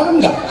sedaya kakon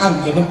enggak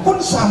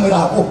anggenipun sami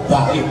rawuh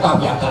bali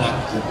pawiyatan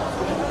aku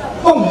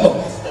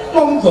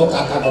monggo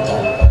kakang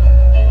utawa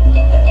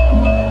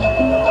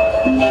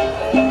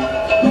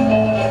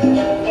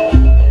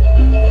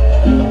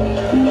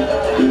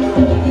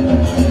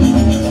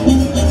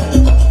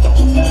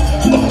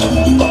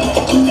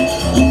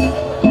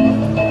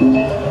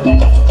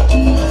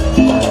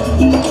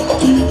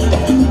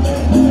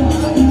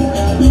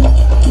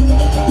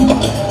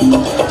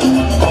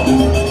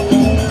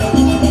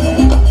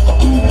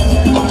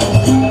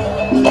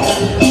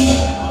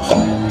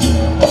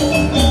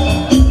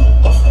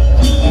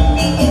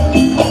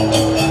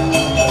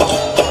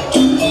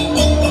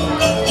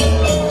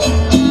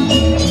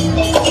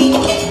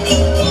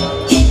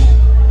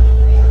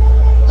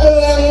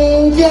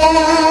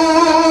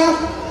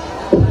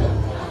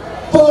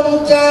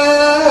Pun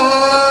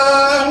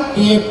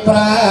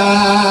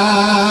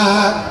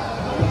nyiprat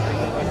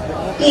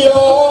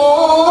yo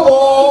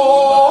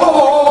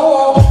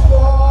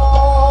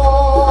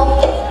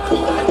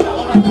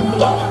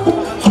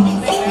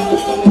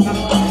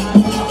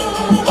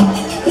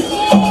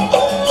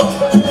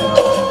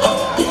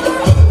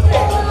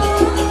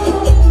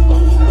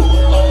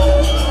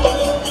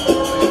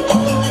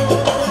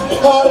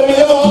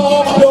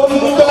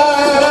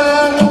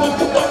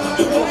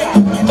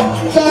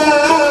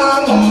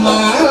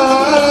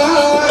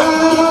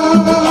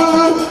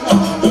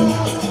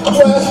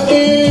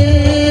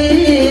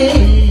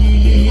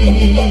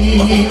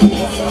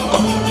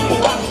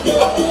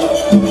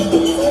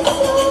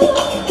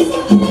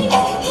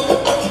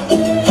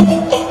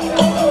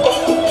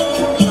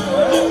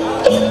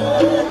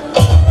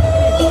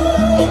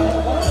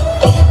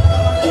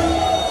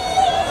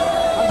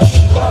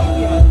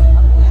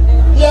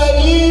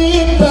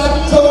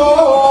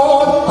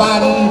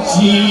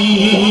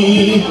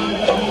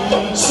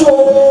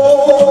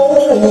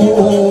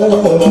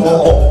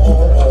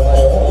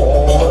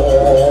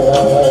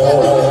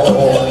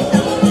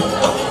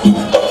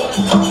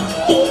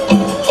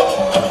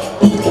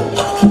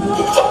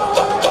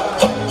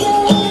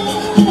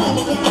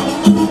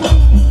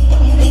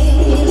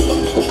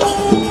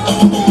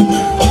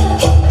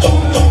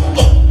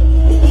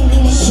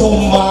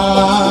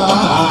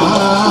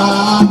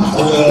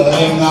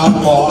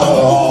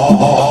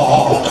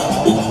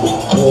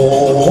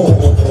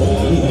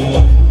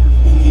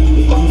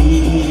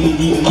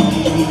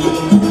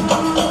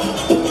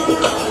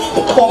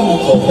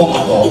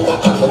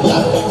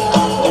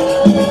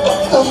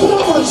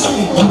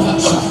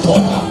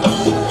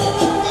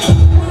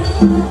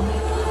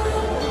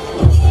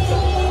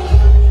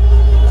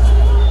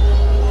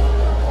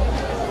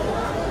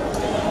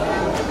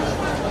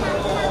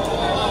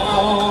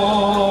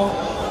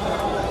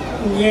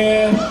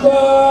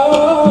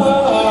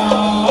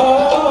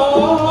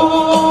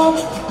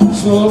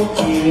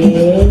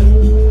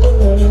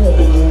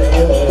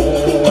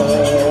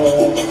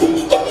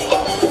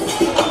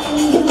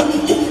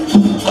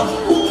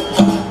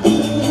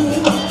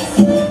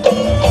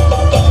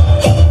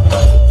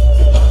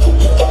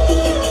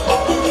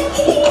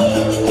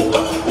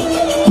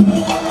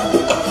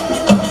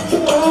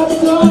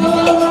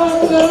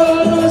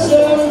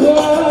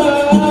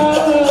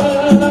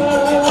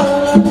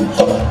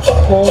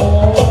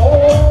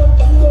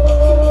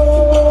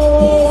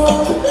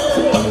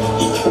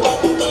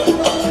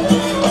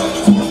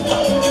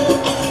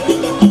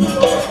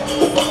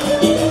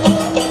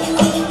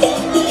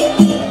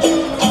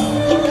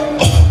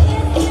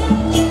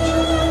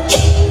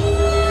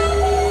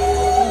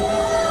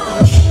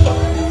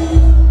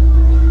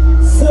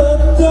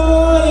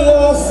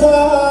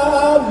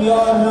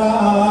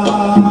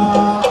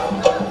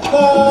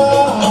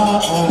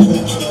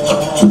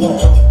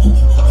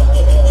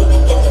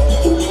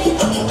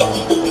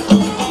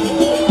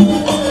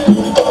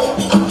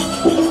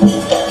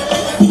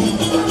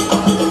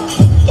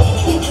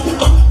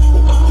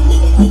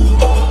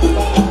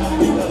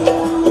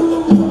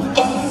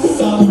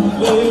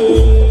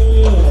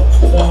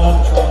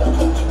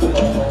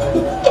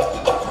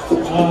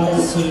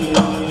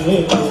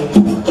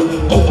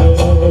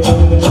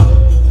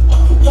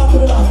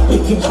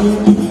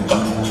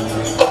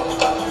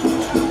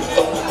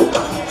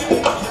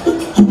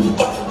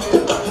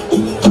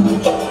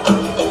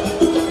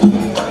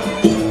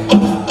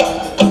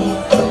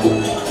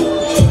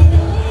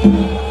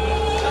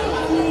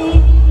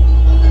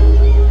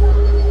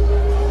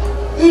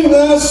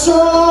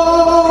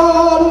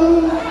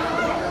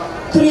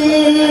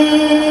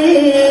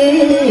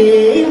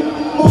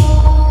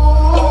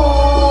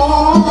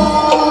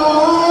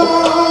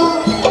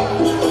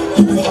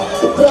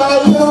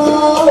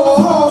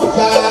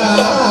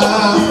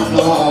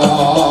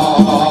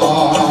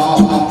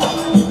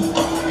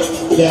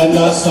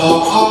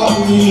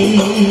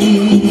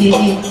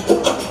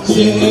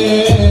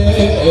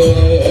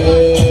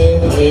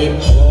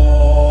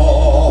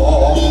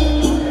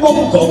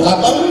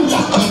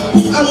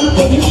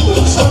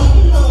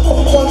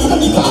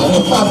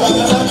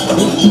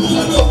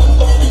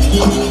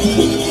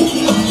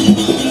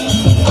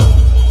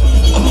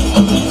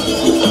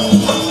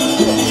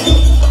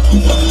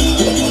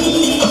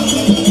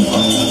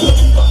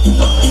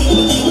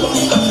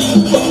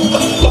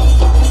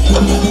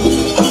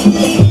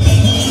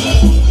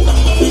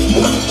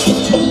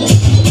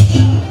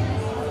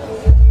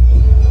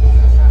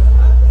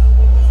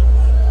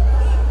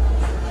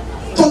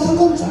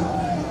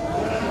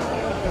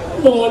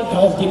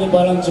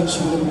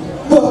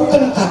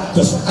boten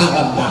kados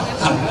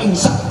kalembahan ing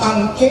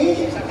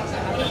sapangke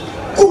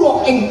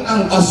kula ing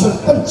angkasun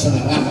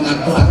panjenengan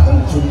ngaturaken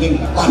juning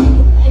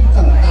panuwun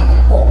ingkang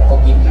tanpa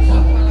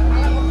kepindah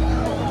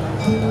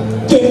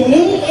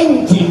dene ing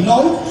dina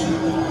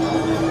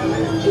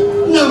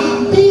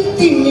nampi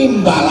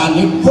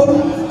tinimbalanipun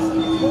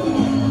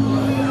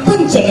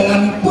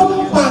panjenenganipun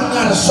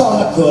pangarsa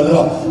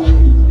negara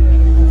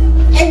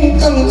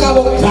ingkang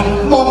kawegan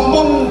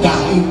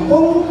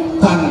momonggahipun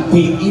Bang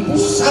BI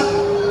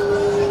Pusat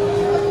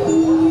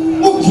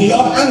sedya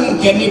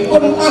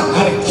anggenipun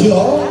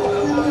pahargya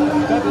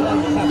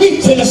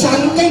ijil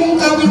saking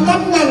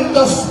kawitan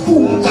ngantos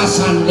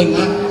pungkasaning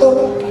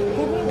atur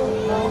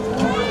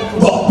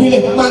mbok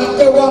bilih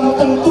mangke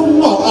wonten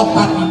tuna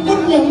obatipun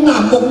yang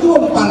namung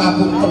nyuwun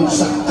pangapunten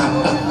sak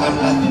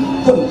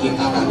kathah-kathahipun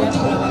kita kangge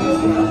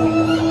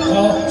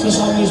Oh,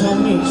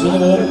 sesami-sami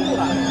sinuwun.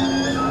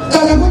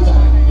 Kakang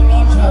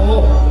Kula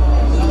dawuh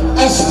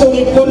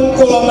estunipun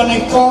kula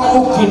menika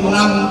ugi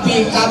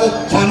nampi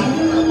kawedhan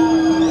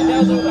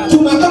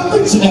dumateng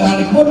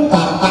panjenenganipun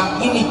Bapak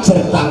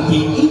Manajer Bank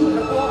BI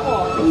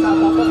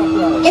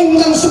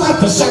ingkang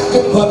supados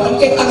saged boten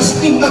ketang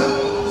setimah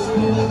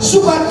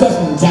supados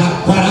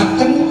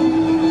njabaraken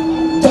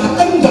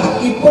dhateng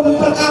nggahipun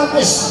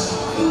perkawis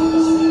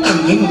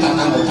angin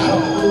kakang utar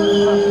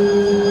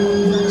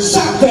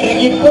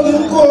saderengipun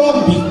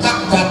kula mbikak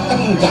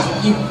dhateng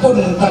nggahipun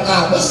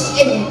perkawis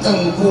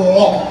ingkang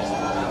kula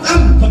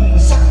ambeng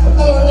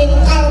saktening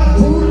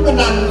kalbu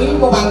kenanwi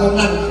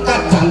wewangunan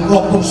kadang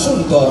kula pun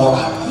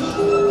Sundarawati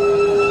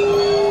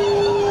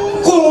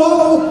kula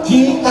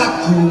ugi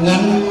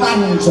kagungan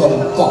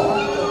panjangka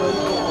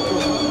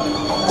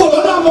kula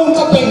namung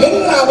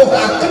kepengin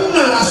ngrawuhaken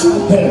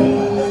narasumber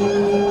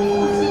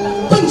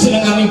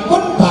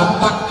panjenenganipun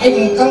Bapak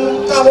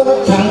ingkang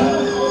kawedhan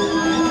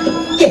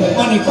nggih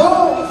menika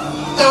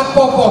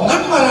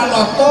kapopongan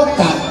maranata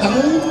dhateng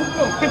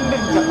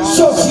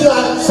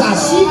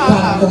sosialisasi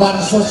bantuan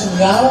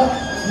sosial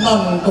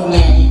non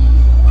tunai.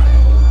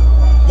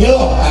 Yo,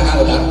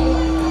 kakang udan.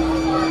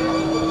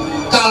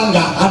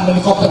 Kalenggahan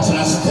menika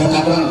panjenengan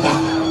sedherek lenggah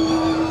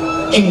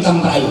ingkang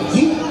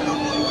prayogi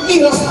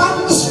tiras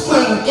pantes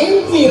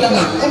mangke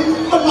mirengaken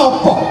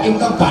menapa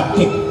ingkang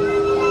badhe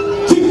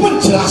dipun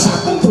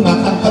jelasaken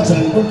dumateng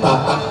panjenenganipun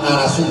Bapak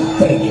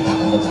narasumber nggih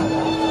kakang udan.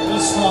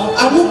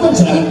 Anu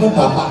panjenenganipun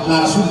Bapak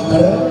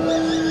narasumber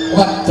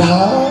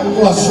wedal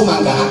kula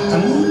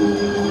sumanggaaken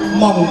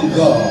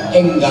monggo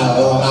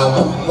enggal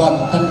rawuh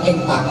wonten ing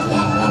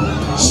pagelaran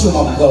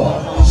sumangga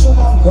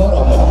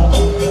Rama.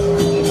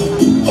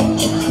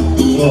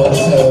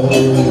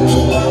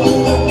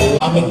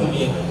 Pamit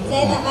dulu.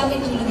 Saya tak pamit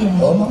dulu ya.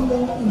 Oh, monggo.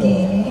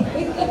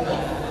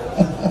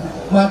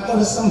 Matur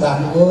sembah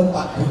nuwun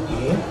Pak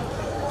Budi.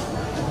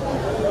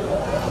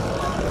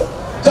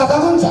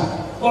 Kakang Kanca,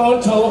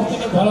 kula dawuh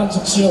tinimbalan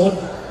seksiun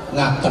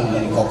ngaten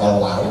menika kala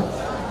wau.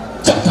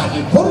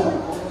 Cedhakipun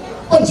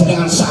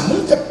panjenengan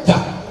sami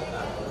kedah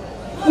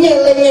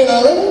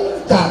ngeling-eling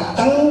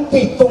dhateng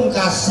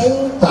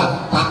pitungkasing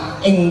Bapak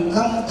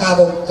ingkang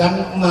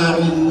kawogan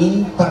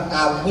maringi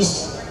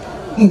perkawis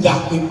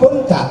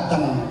nggahipun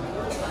dhateng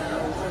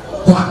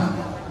Bank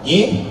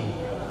nggih.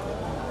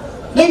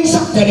 Ning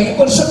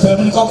saderengipun sedaya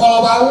menika kala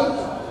wau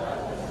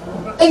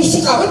ing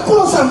sikawit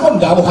kula sampun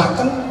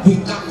dawuhaken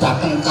bikak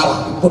dhateng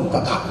kawahipun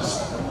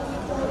perkawis.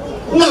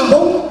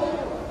 Namung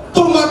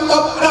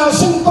tumatak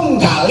rasing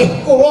penggalih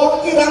kula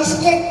kirang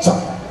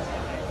sekejap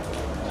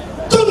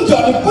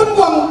tunggalipun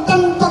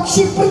wonten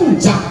peksi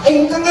prenjak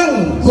ingkang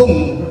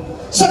anggung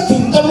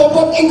sedinten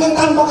muput ingkang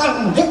tanpa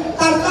kandhek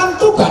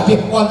tartamtu badhe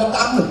wonten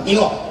tamu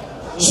kila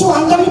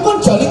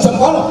suwantenipun jali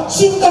jempol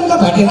sinten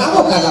kebadhe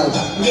rawuh kakang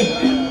nggih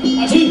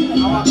Haji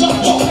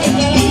cocok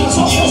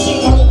sapa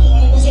sing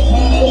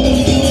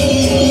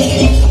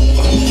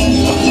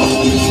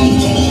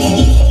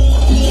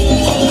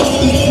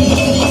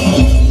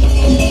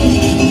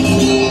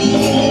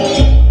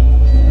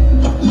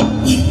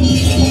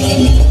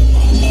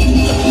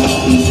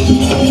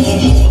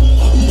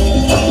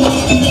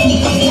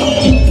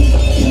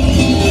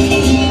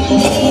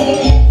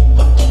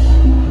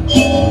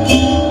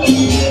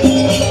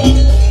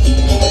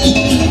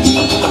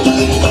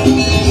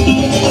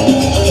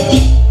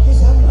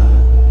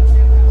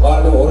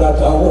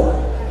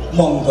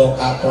monggo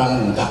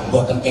kaklang enggak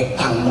boten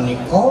ketang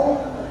menika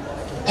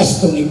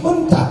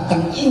estunipun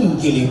dhateng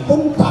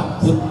inggilipun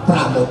babut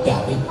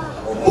pramodali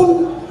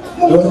pun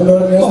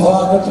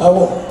monggo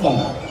dawuh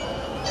monggo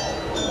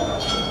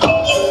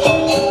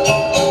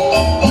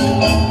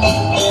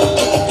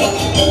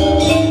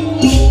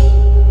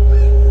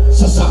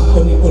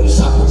sesampunipun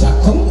sapu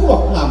jagung kula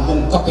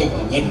namung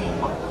kepengin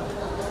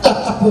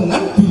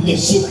tetepungan bilih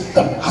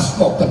sinten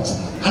asma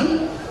panjenengan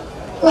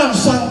lan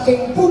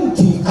saking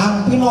pundi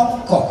kang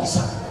pinaka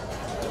kisah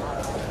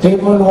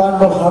dipun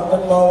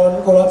wanuhaken mawon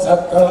kula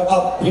jagal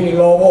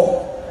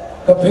abilawa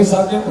kebih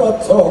saking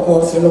praja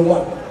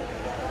siluman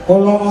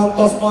kula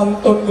ngantos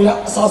mantun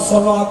miyak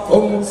sasana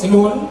agung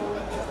siluman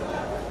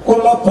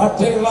kula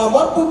badhe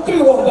nglamar putri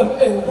wonten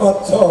ing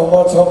praja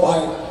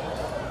Majapahit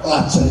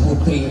lajeng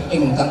putri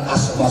ingkang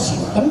asma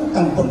sinten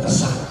kang pun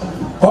kesaken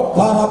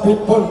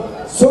babarapipun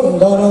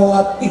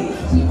Sundarawati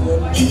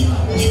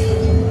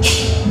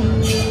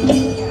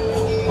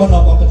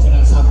menapa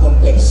panjenengan sampun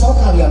pirsa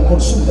kaliyan pun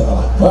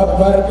Sundarawati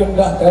babar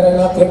pindah dereng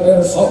ate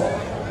pirsa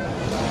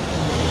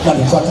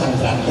menika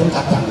candranipun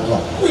kadang kula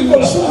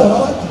pun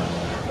Sundarawati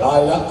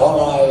layak kok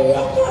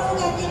layak Kok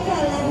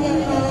ketinggalan ya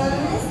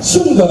Mas?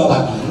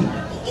 Sundarawati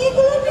Iki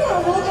kula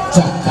dawuh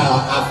jagal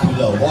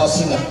abilawa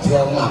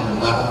sinedya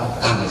nglamar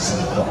kang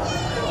sira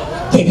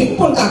Dene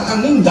pun kakang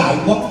nindai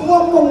wong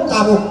ngomong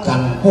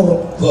kawogan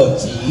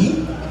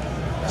Purbaji.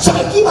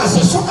 Saiki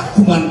wasesa tak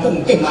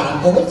gumantungke marang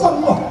kowe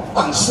kono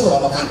wangsul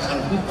ana kakang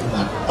iki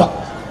gumathok.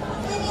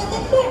 Ternyata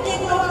badhe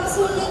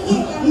wangsul niki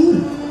kan.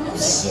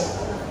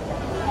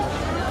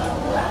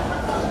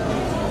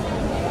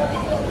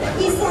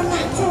 Bisa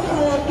nak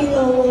jaga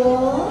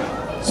bilowo.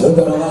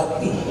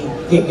 Saudrawati,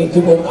 ini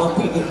cuma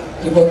tapi.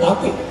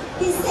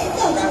 Bisa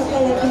tak jaga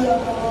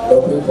bilowo.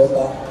 Tapi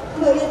kota.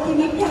 Boleh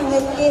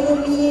dimidhanget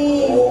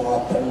kerumi. Oh,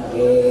 ngaten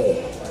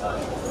nggih.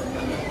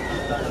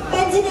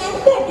 Panjenengan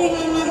badhe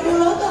ngamar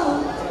kula to?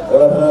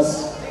 Leres.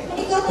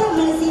 Menika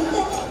damel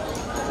sinten?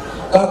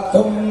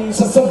 Kagem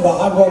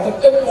sesembahan wonten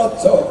ing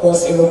Raja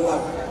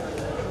Silungan.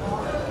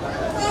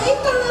 Nggih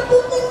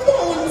pangapunten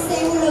dalang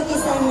sewu lho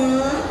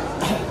kisana.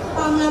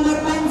 Panglamar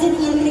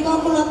panjenengan menika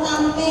kula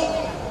tampik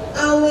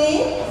awe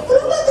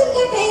kula boten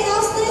gadhahi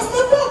raos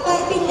tresna babar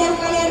pindah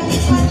kaliyan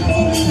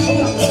panjenengan.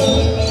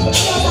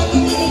 Kula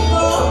saking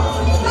menika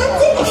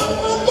panjenengan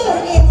mundur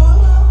kewala.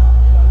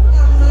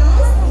 Kang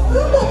Mas,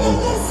 kula boten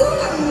kersa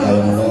Kang Mas.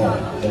 Kaya ngono,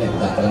 kene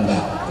tak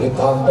terendah.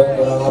 Ditamping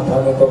ora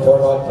abane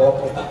kepala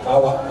apa tak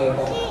kawak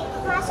niku.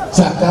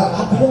 Jagal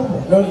abang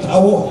Nun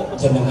dawuh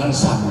jenengan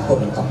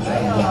sampun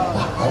kepiren yang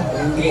bakal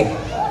nggih.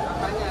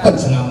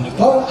 panjenengan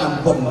menika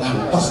ampun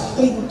ngantos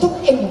klintuk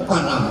ing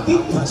panampi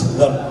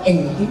dijelon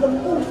ing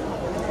tinemmu.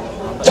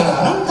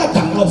 Jarang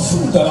kadang kula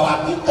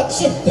Sundarawati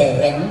teksih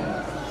dereng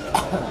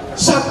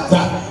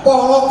sabda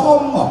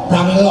Kalakrama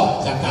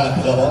pramila Jagal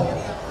Bilawa.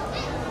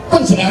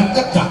 Panjenengan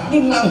kedah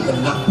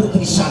ninanggenah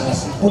putri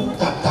sanesipun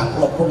kadang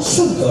kula pun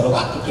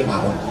Sundarawati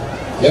kemawon.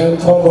 Yen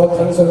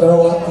boten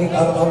Sundarawati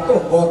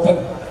tartamtu boten.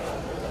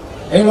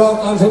 Ela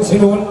Kanjeng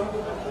Sinuwun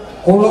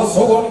kula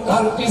suwun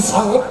kanthi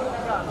sanget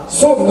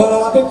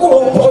Sundarawati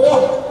kula boyo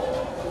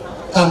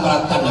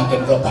Kamratan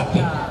anggen kula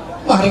badhe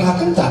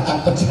maringaken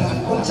dhateng panjenengan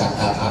pun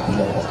Jagal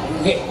Bilawa.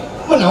 nggih.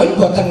 Menawi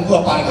boten kula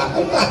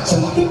paringaken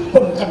lajeng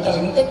dipun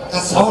kenthengke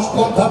kasaos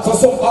Sampun dados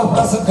sumpah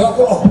prasedya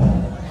kula.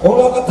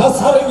 Kula kedah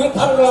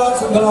sariwitan kula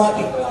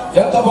Sundarawati.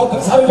 Yen ta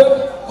boten sariwit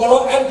kula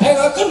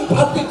entengaken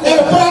bathi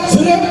kula.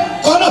 prajurit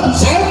kono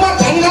saya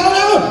madani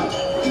kalon-kalon.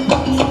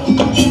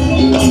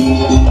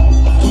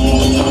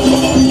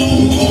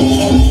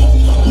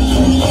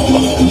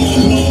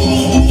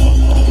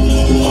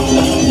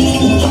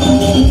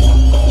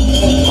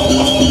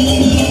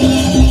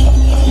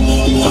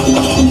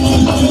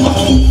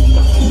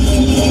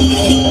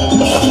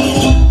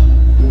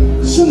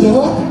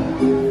 Sundarawati,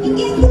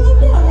 Inggih kula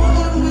dawuh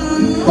Kang Mas.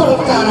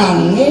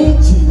 perkarane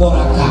jiwa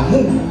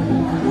ragamu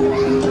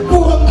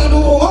kurang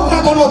tanurunga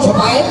kraton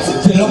Majapahit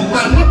sedelok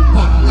maneh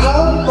bakal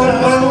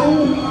perang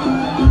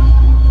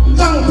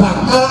kang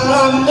bakal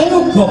rame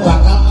uga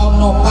bakal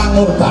ana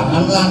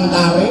pangorbanan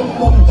lantare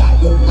mung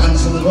gayuh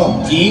kansura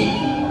iki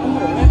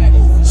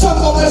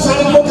saka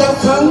kersanipun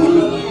kakang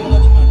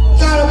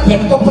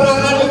kalben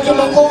peperangan iki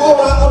mengko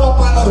ora ana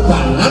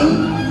pangorbanan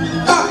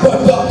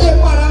kabodoke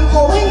parang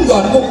kowe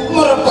nggonmu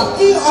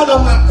merepeki ana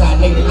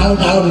maganing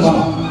alun-alun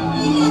kono.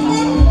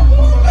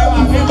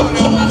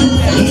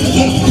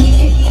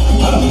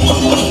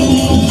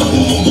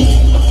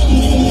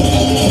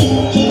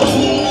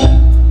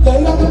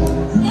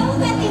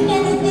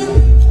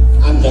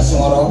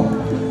 Anjasmara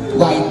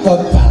waita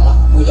dalah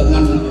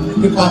muyengan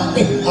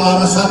Kipatih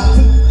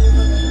Larasati.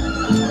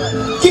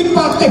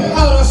 Kipatih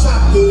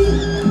Larasati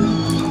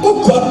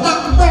uga tak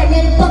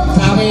pene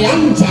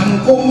pegawean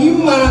jangkungi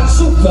marang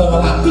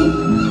Sundarawati.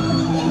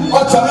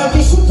 Aja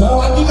nganti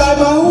Sundarawati kae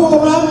mau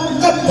ora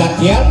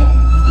kedadian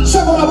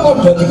semana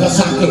padha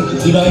dikesake.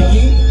 Dina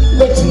iki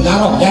kowe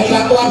jengkaro Yai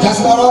Ratu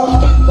Anjasmara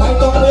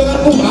waita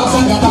muyenganmu ngaos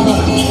sanggatan.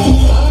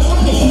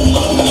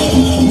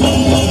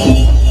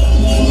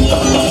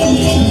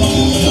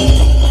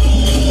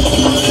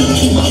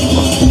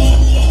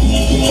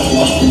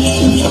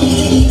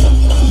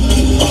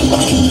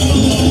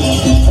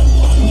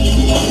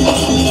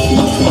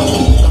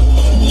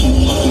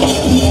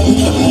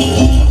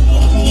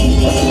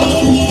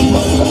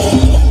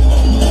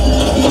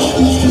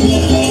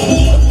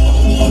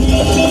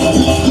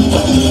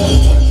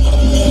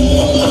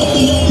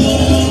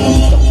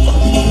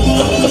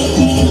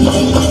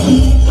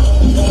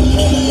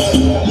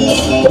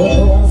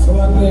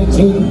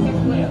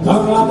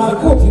 Kang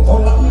lamarku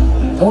ditolak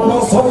kula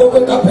solo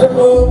kabeh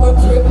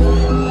mati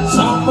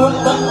sama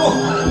tak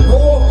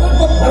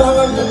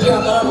peperangan gede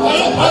antara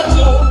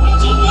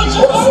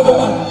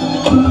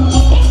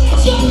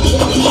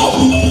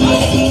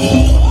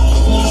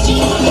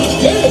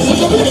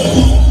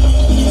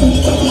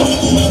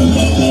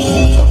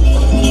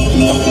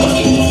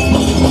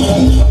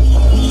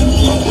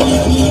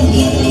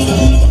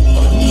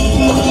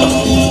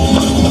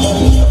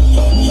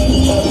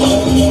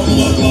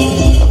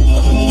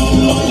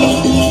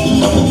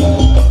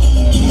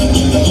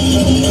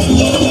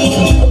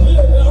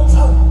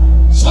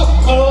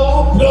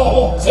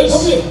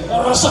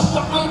rasa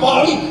tenang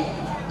balik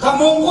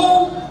kamu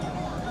kok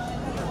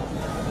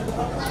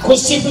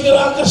Gusti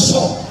penyerah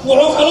kerso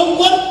walau kalau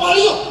buat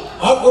balik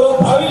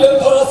aku balik dan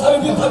orang sari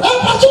bintang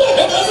apa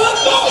sudah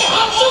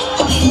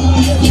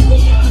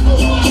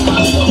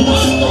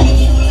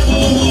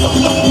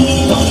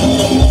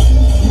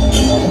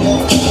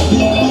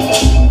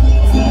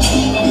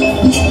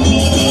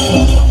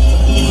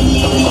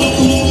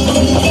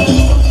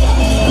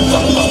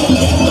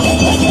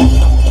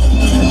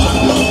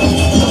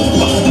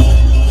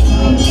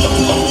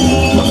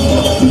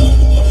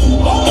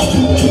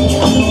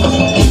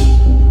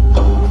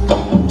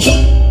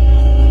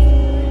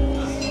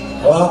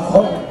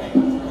Lakon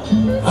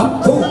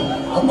aku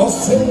atau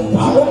sing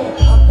balung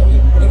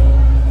hati-hati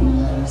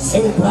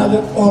sing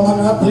balik orang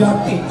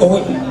hati-hati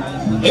kowe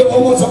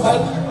ngomong sokai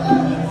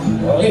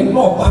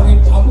lino pangin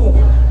kamu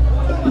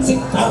sing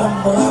karang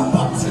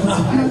merapat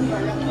sirah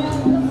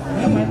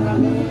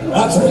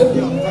prajurit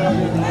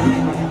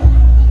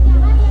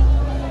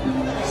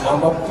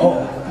sama kok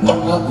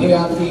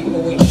hati-hati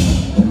kowe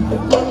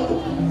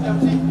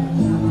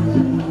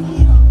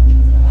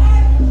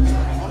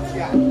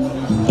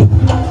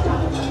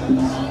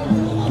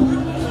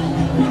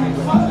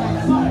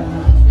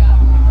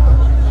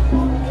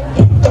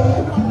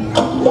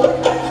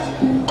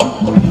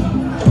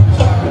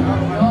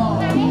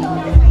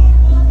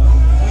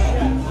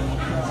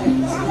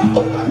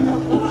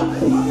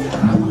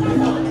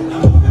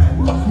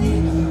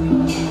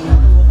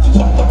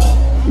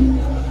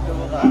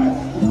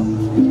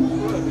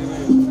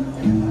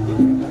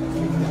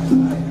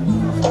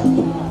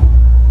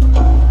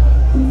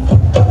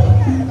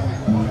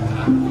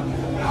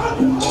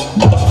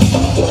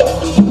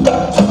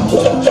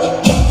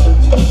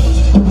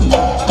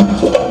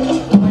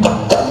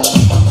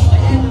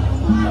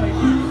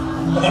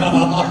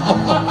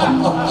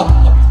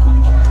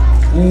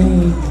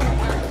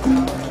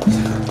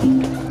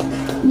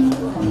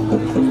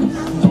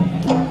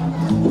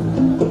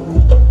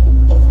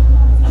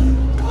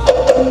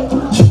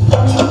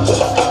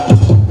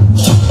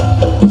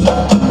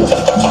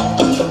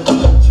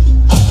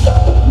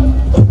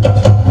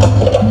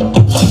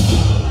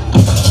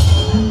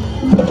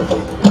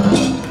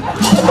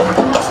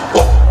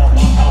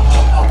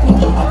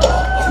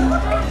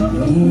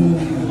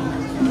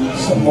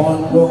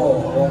semondo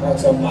orang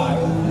semai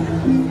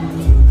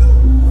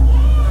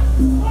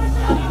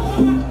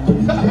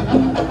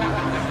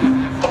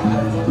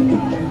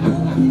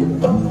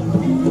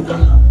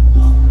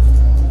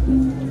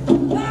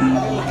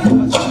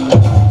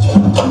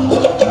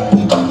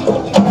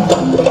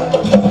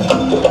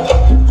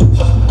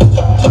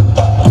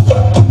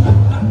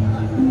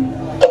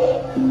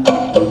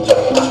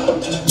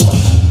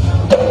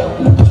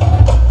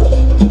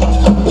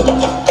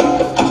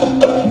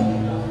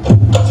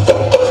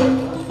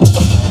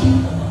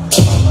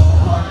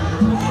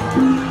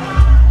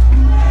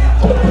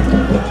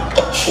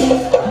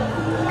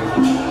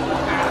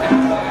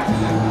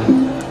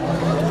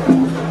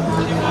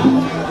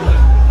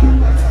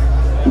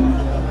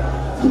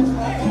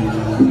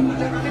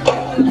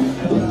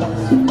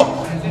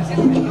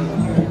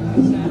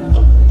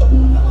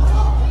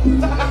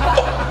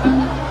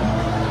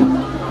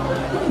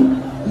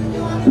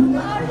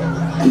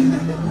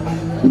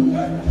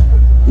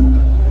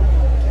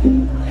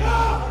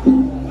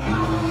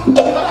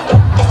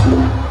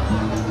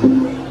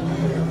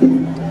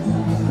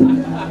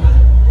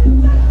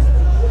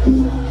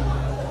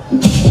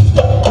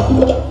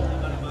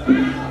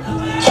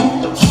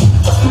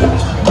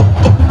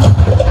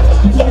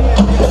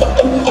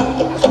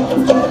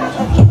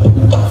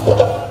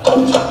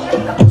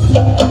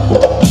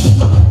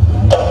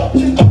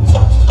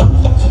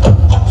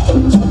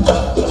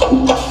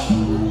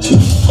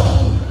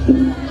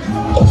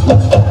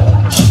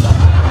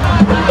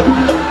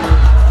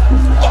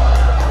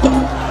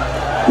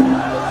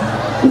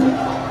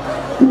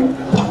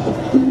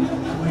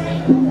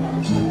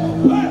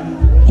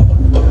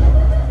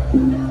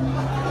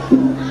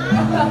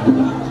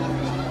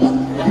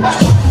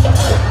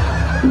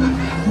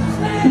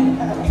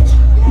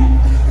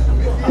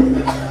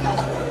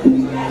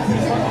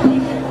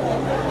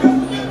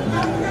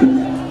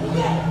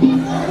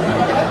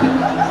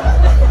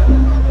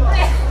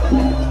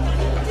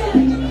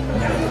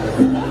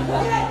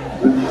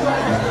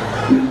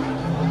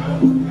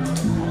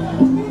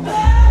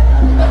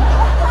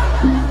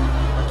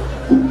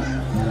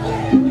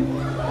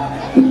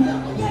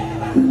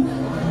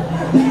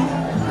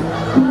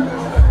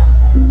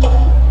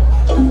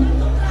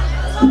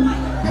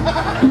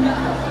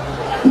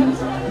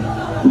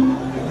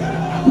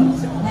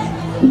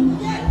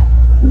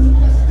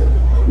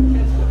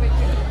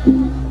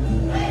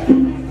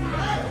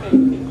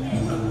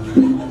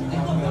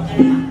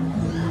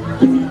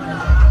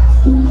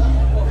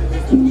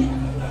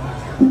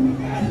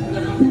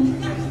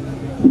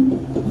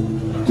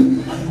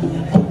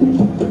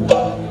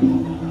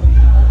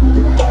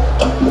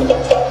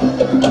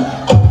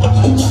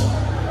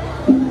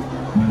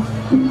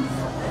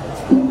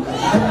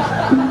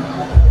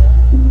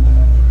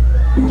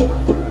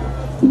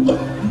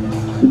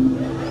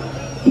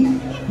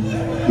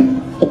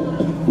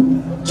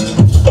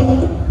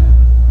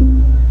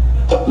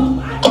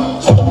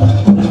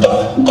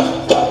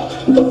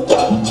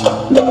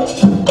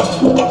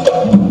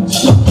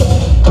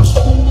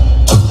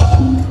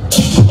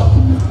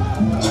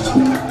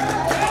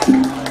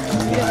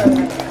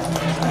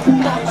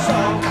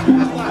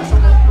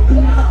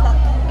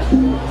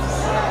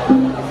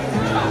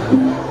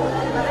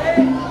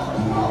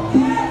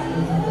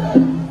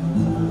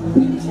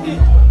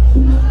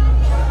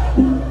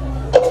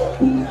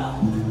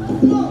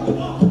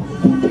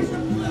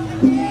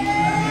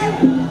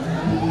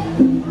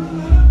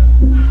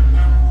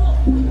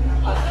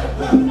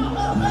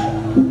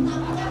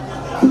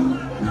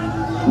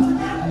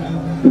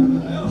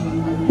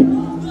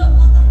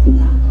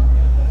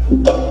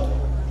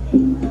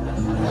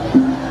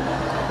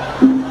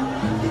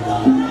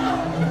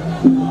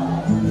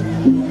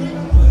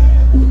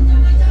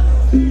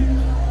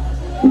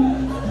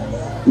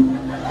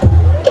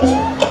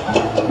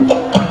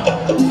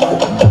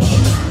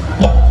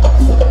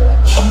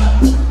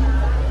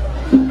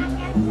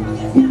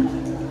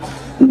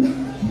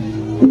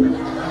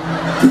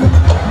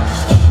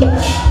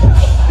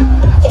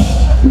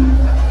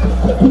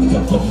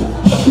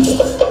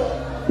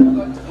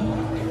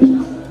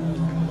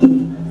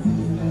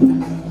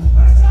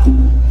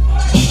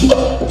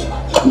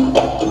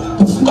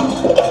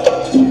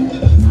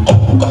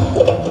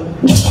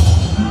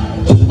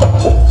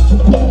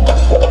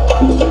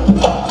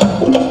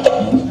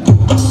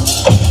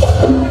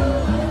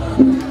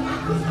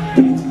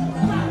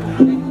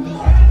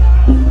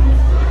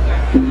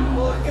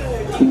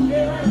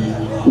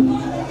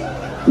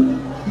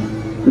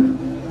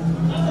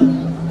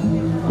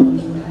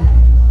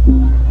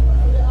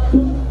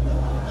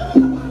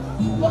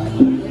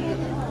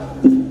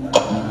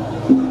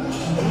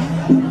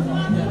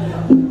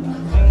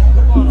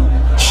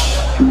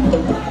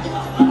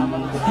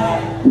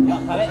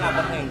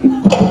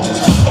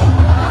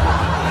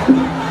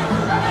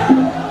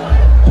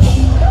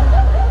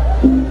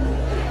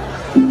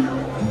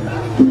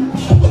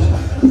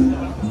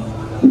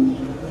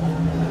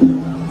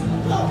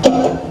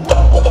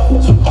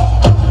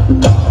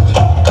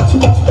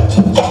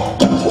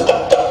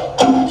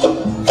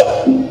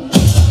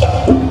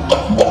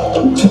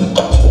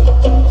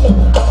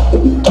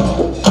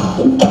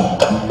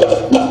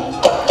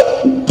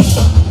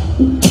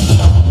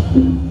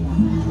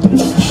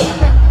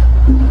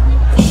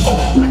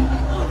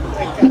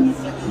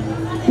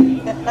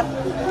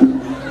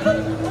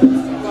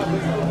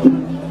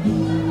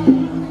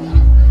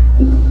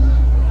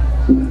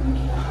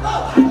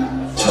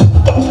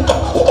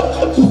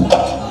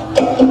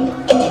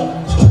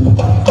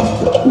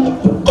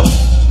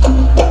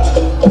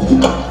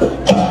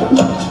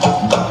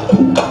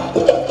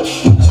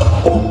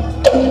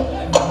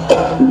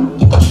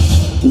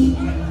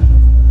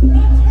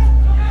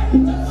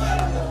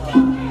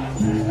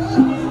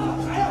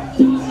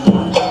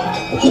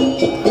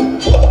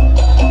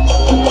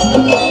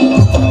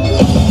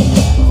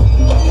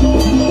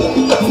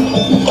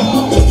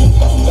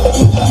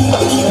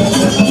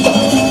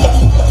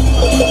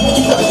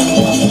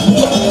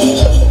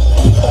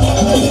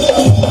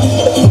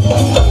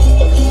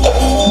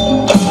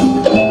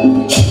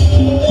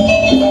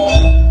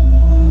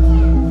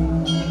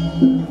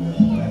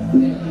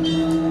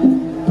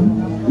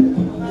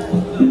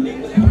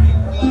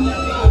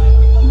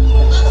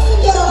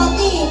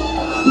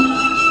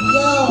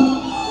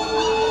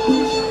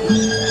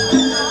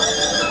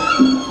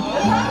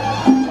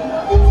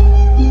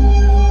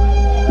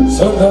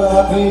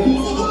Sundarati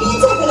Iki piye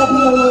Jagal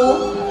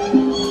Bilowo?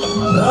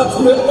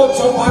 prajurit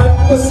Majapahit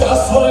wis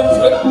sore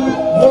jek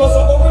mula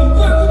saka kowe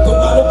kudu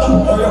manut tak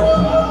koyo.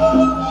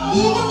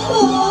 Iya kan, Bu?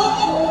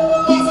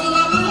 Nek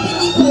silaman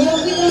iki boyo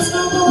ki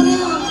tresno apa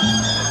ora?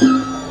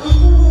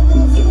 Aku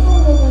tresno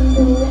lho,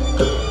 Bu.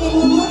 Yen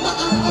ngono tak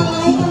akal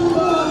ae kan,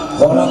 Bu.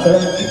 Ora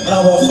gelem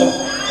diprawoso.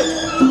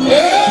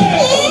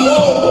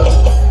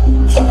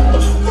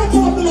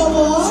 Jagal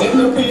Bilowo. Sing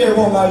piye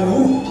wong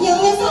ayu? Ya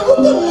wis aku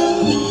gelem.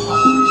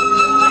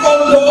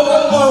 Kondo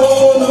kan mau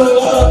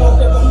ngelarang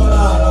ke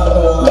pemenang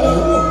atau ayu.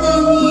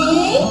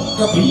 Nanging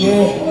Kepiye?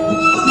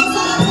 ana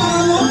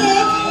saran-saran oke.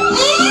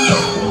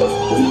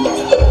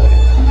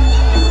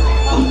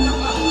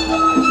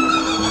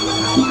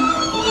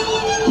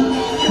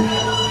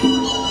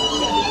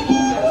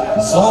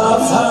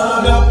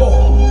 Syarat-syaratane apa?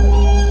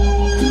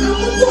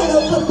 Aku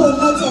jaluk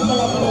bebono Jagal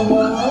Bilowo.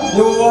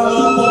 Nyuwun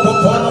apa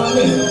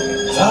bebanane?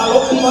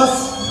 Jaluk emas,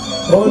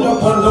 ronya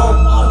bondo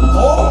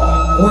arto,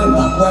 kowe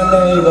tak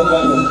wenehi wong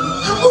ayu.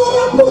 Aku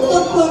ora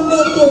butuh bondo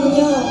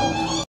donya.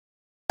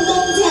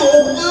 Mung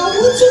jaluk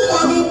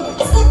awujudane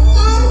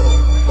sekar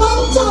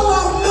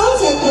pancawarna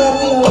Jagal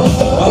Bilowo.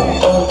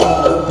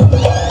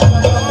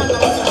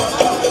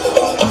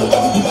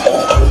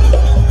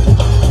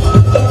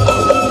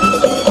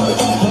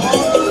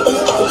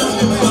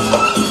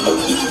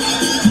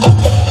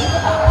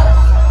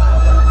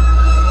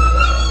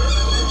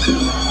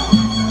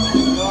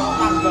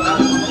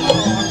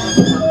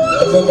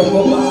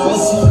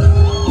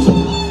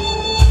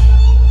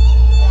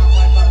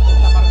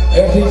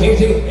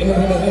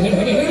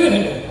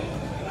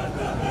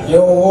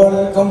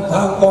 Nyuwun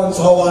kembang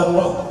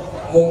pancawarna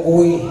mung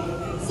kuwi.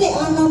 Sik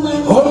ana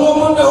maneh. Ana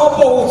meneh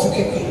apa wujud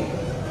iki?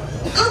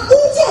 Aku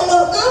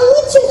jaluk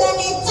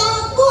awujudane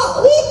Cakok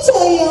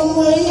Wijaya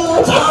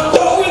Mulya.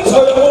 Cakok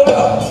Wijaya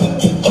Mulya.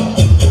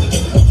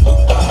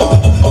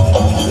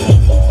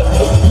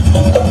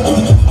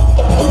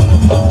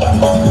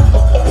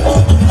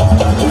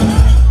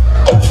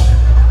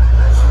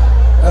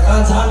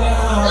 Kancane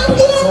apa?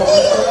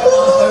 Kuwi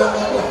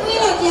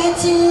lho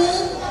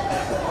diajeng.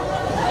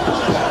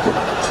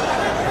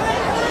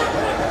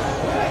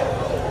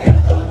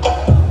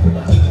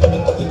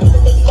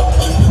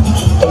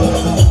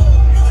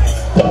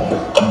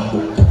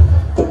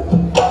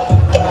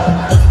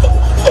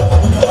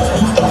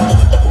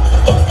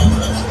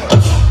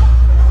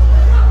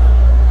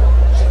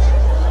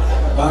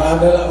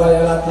 Mangane lak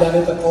bayar latihan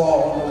teko.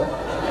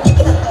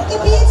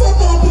 Kepiye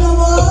Jagal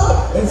Bilowo?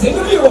 Sing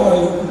piye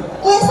wae?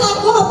 Kowe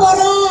saguh apa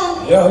ora?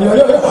 Ya,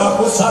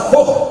 aku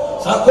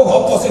sakuh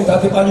apa sing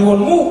dadi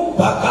panyuwunmu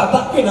bakal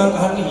tak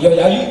pinangkani ya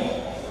Yai.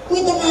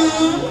 Kuwi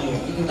tenang.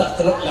 Iki tak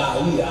teluk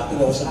Yai, aku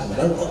wong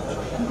seneng kok.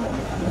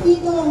 Kuwi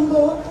tenang,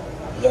 Bu.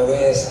 Ya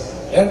wis,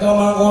 yen to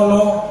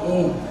mangkono.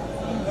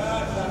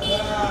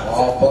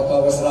 Apa to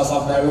wis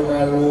rasa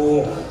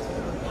melu-melu.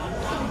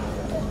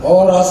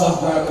 Ora usah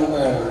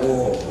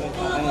melu-melu.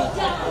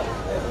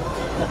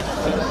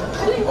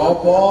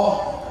 Apa?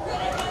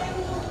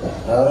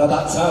 Ora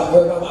tak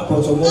sampe mak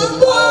bojomu.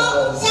 Apa?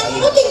 Yang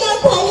itu tinggal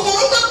bali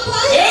ae apa?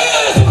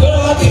 Sudah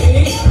mati.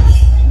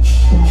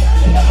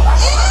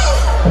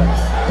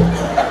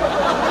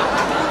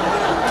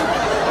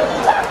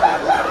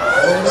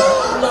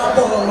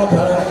 Kenapa ngono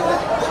barang?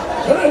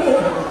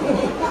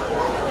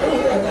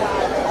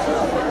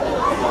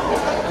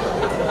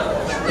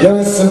 Ya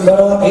wis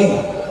Sundarati,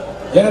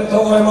 yen to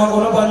memang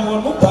ngono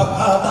panyuwunmu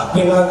bakal tak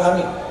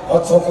pinangkani.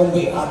 Aja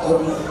kumpi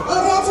aturmu.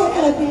 Ora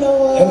Jagal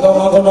Bilowo. Yen to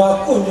mangkono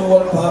aku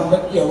nyuwun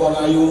pamit ya wong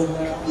ayu.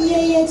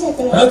 Iya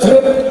Jagal.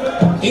 Prajurit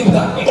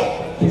tindak.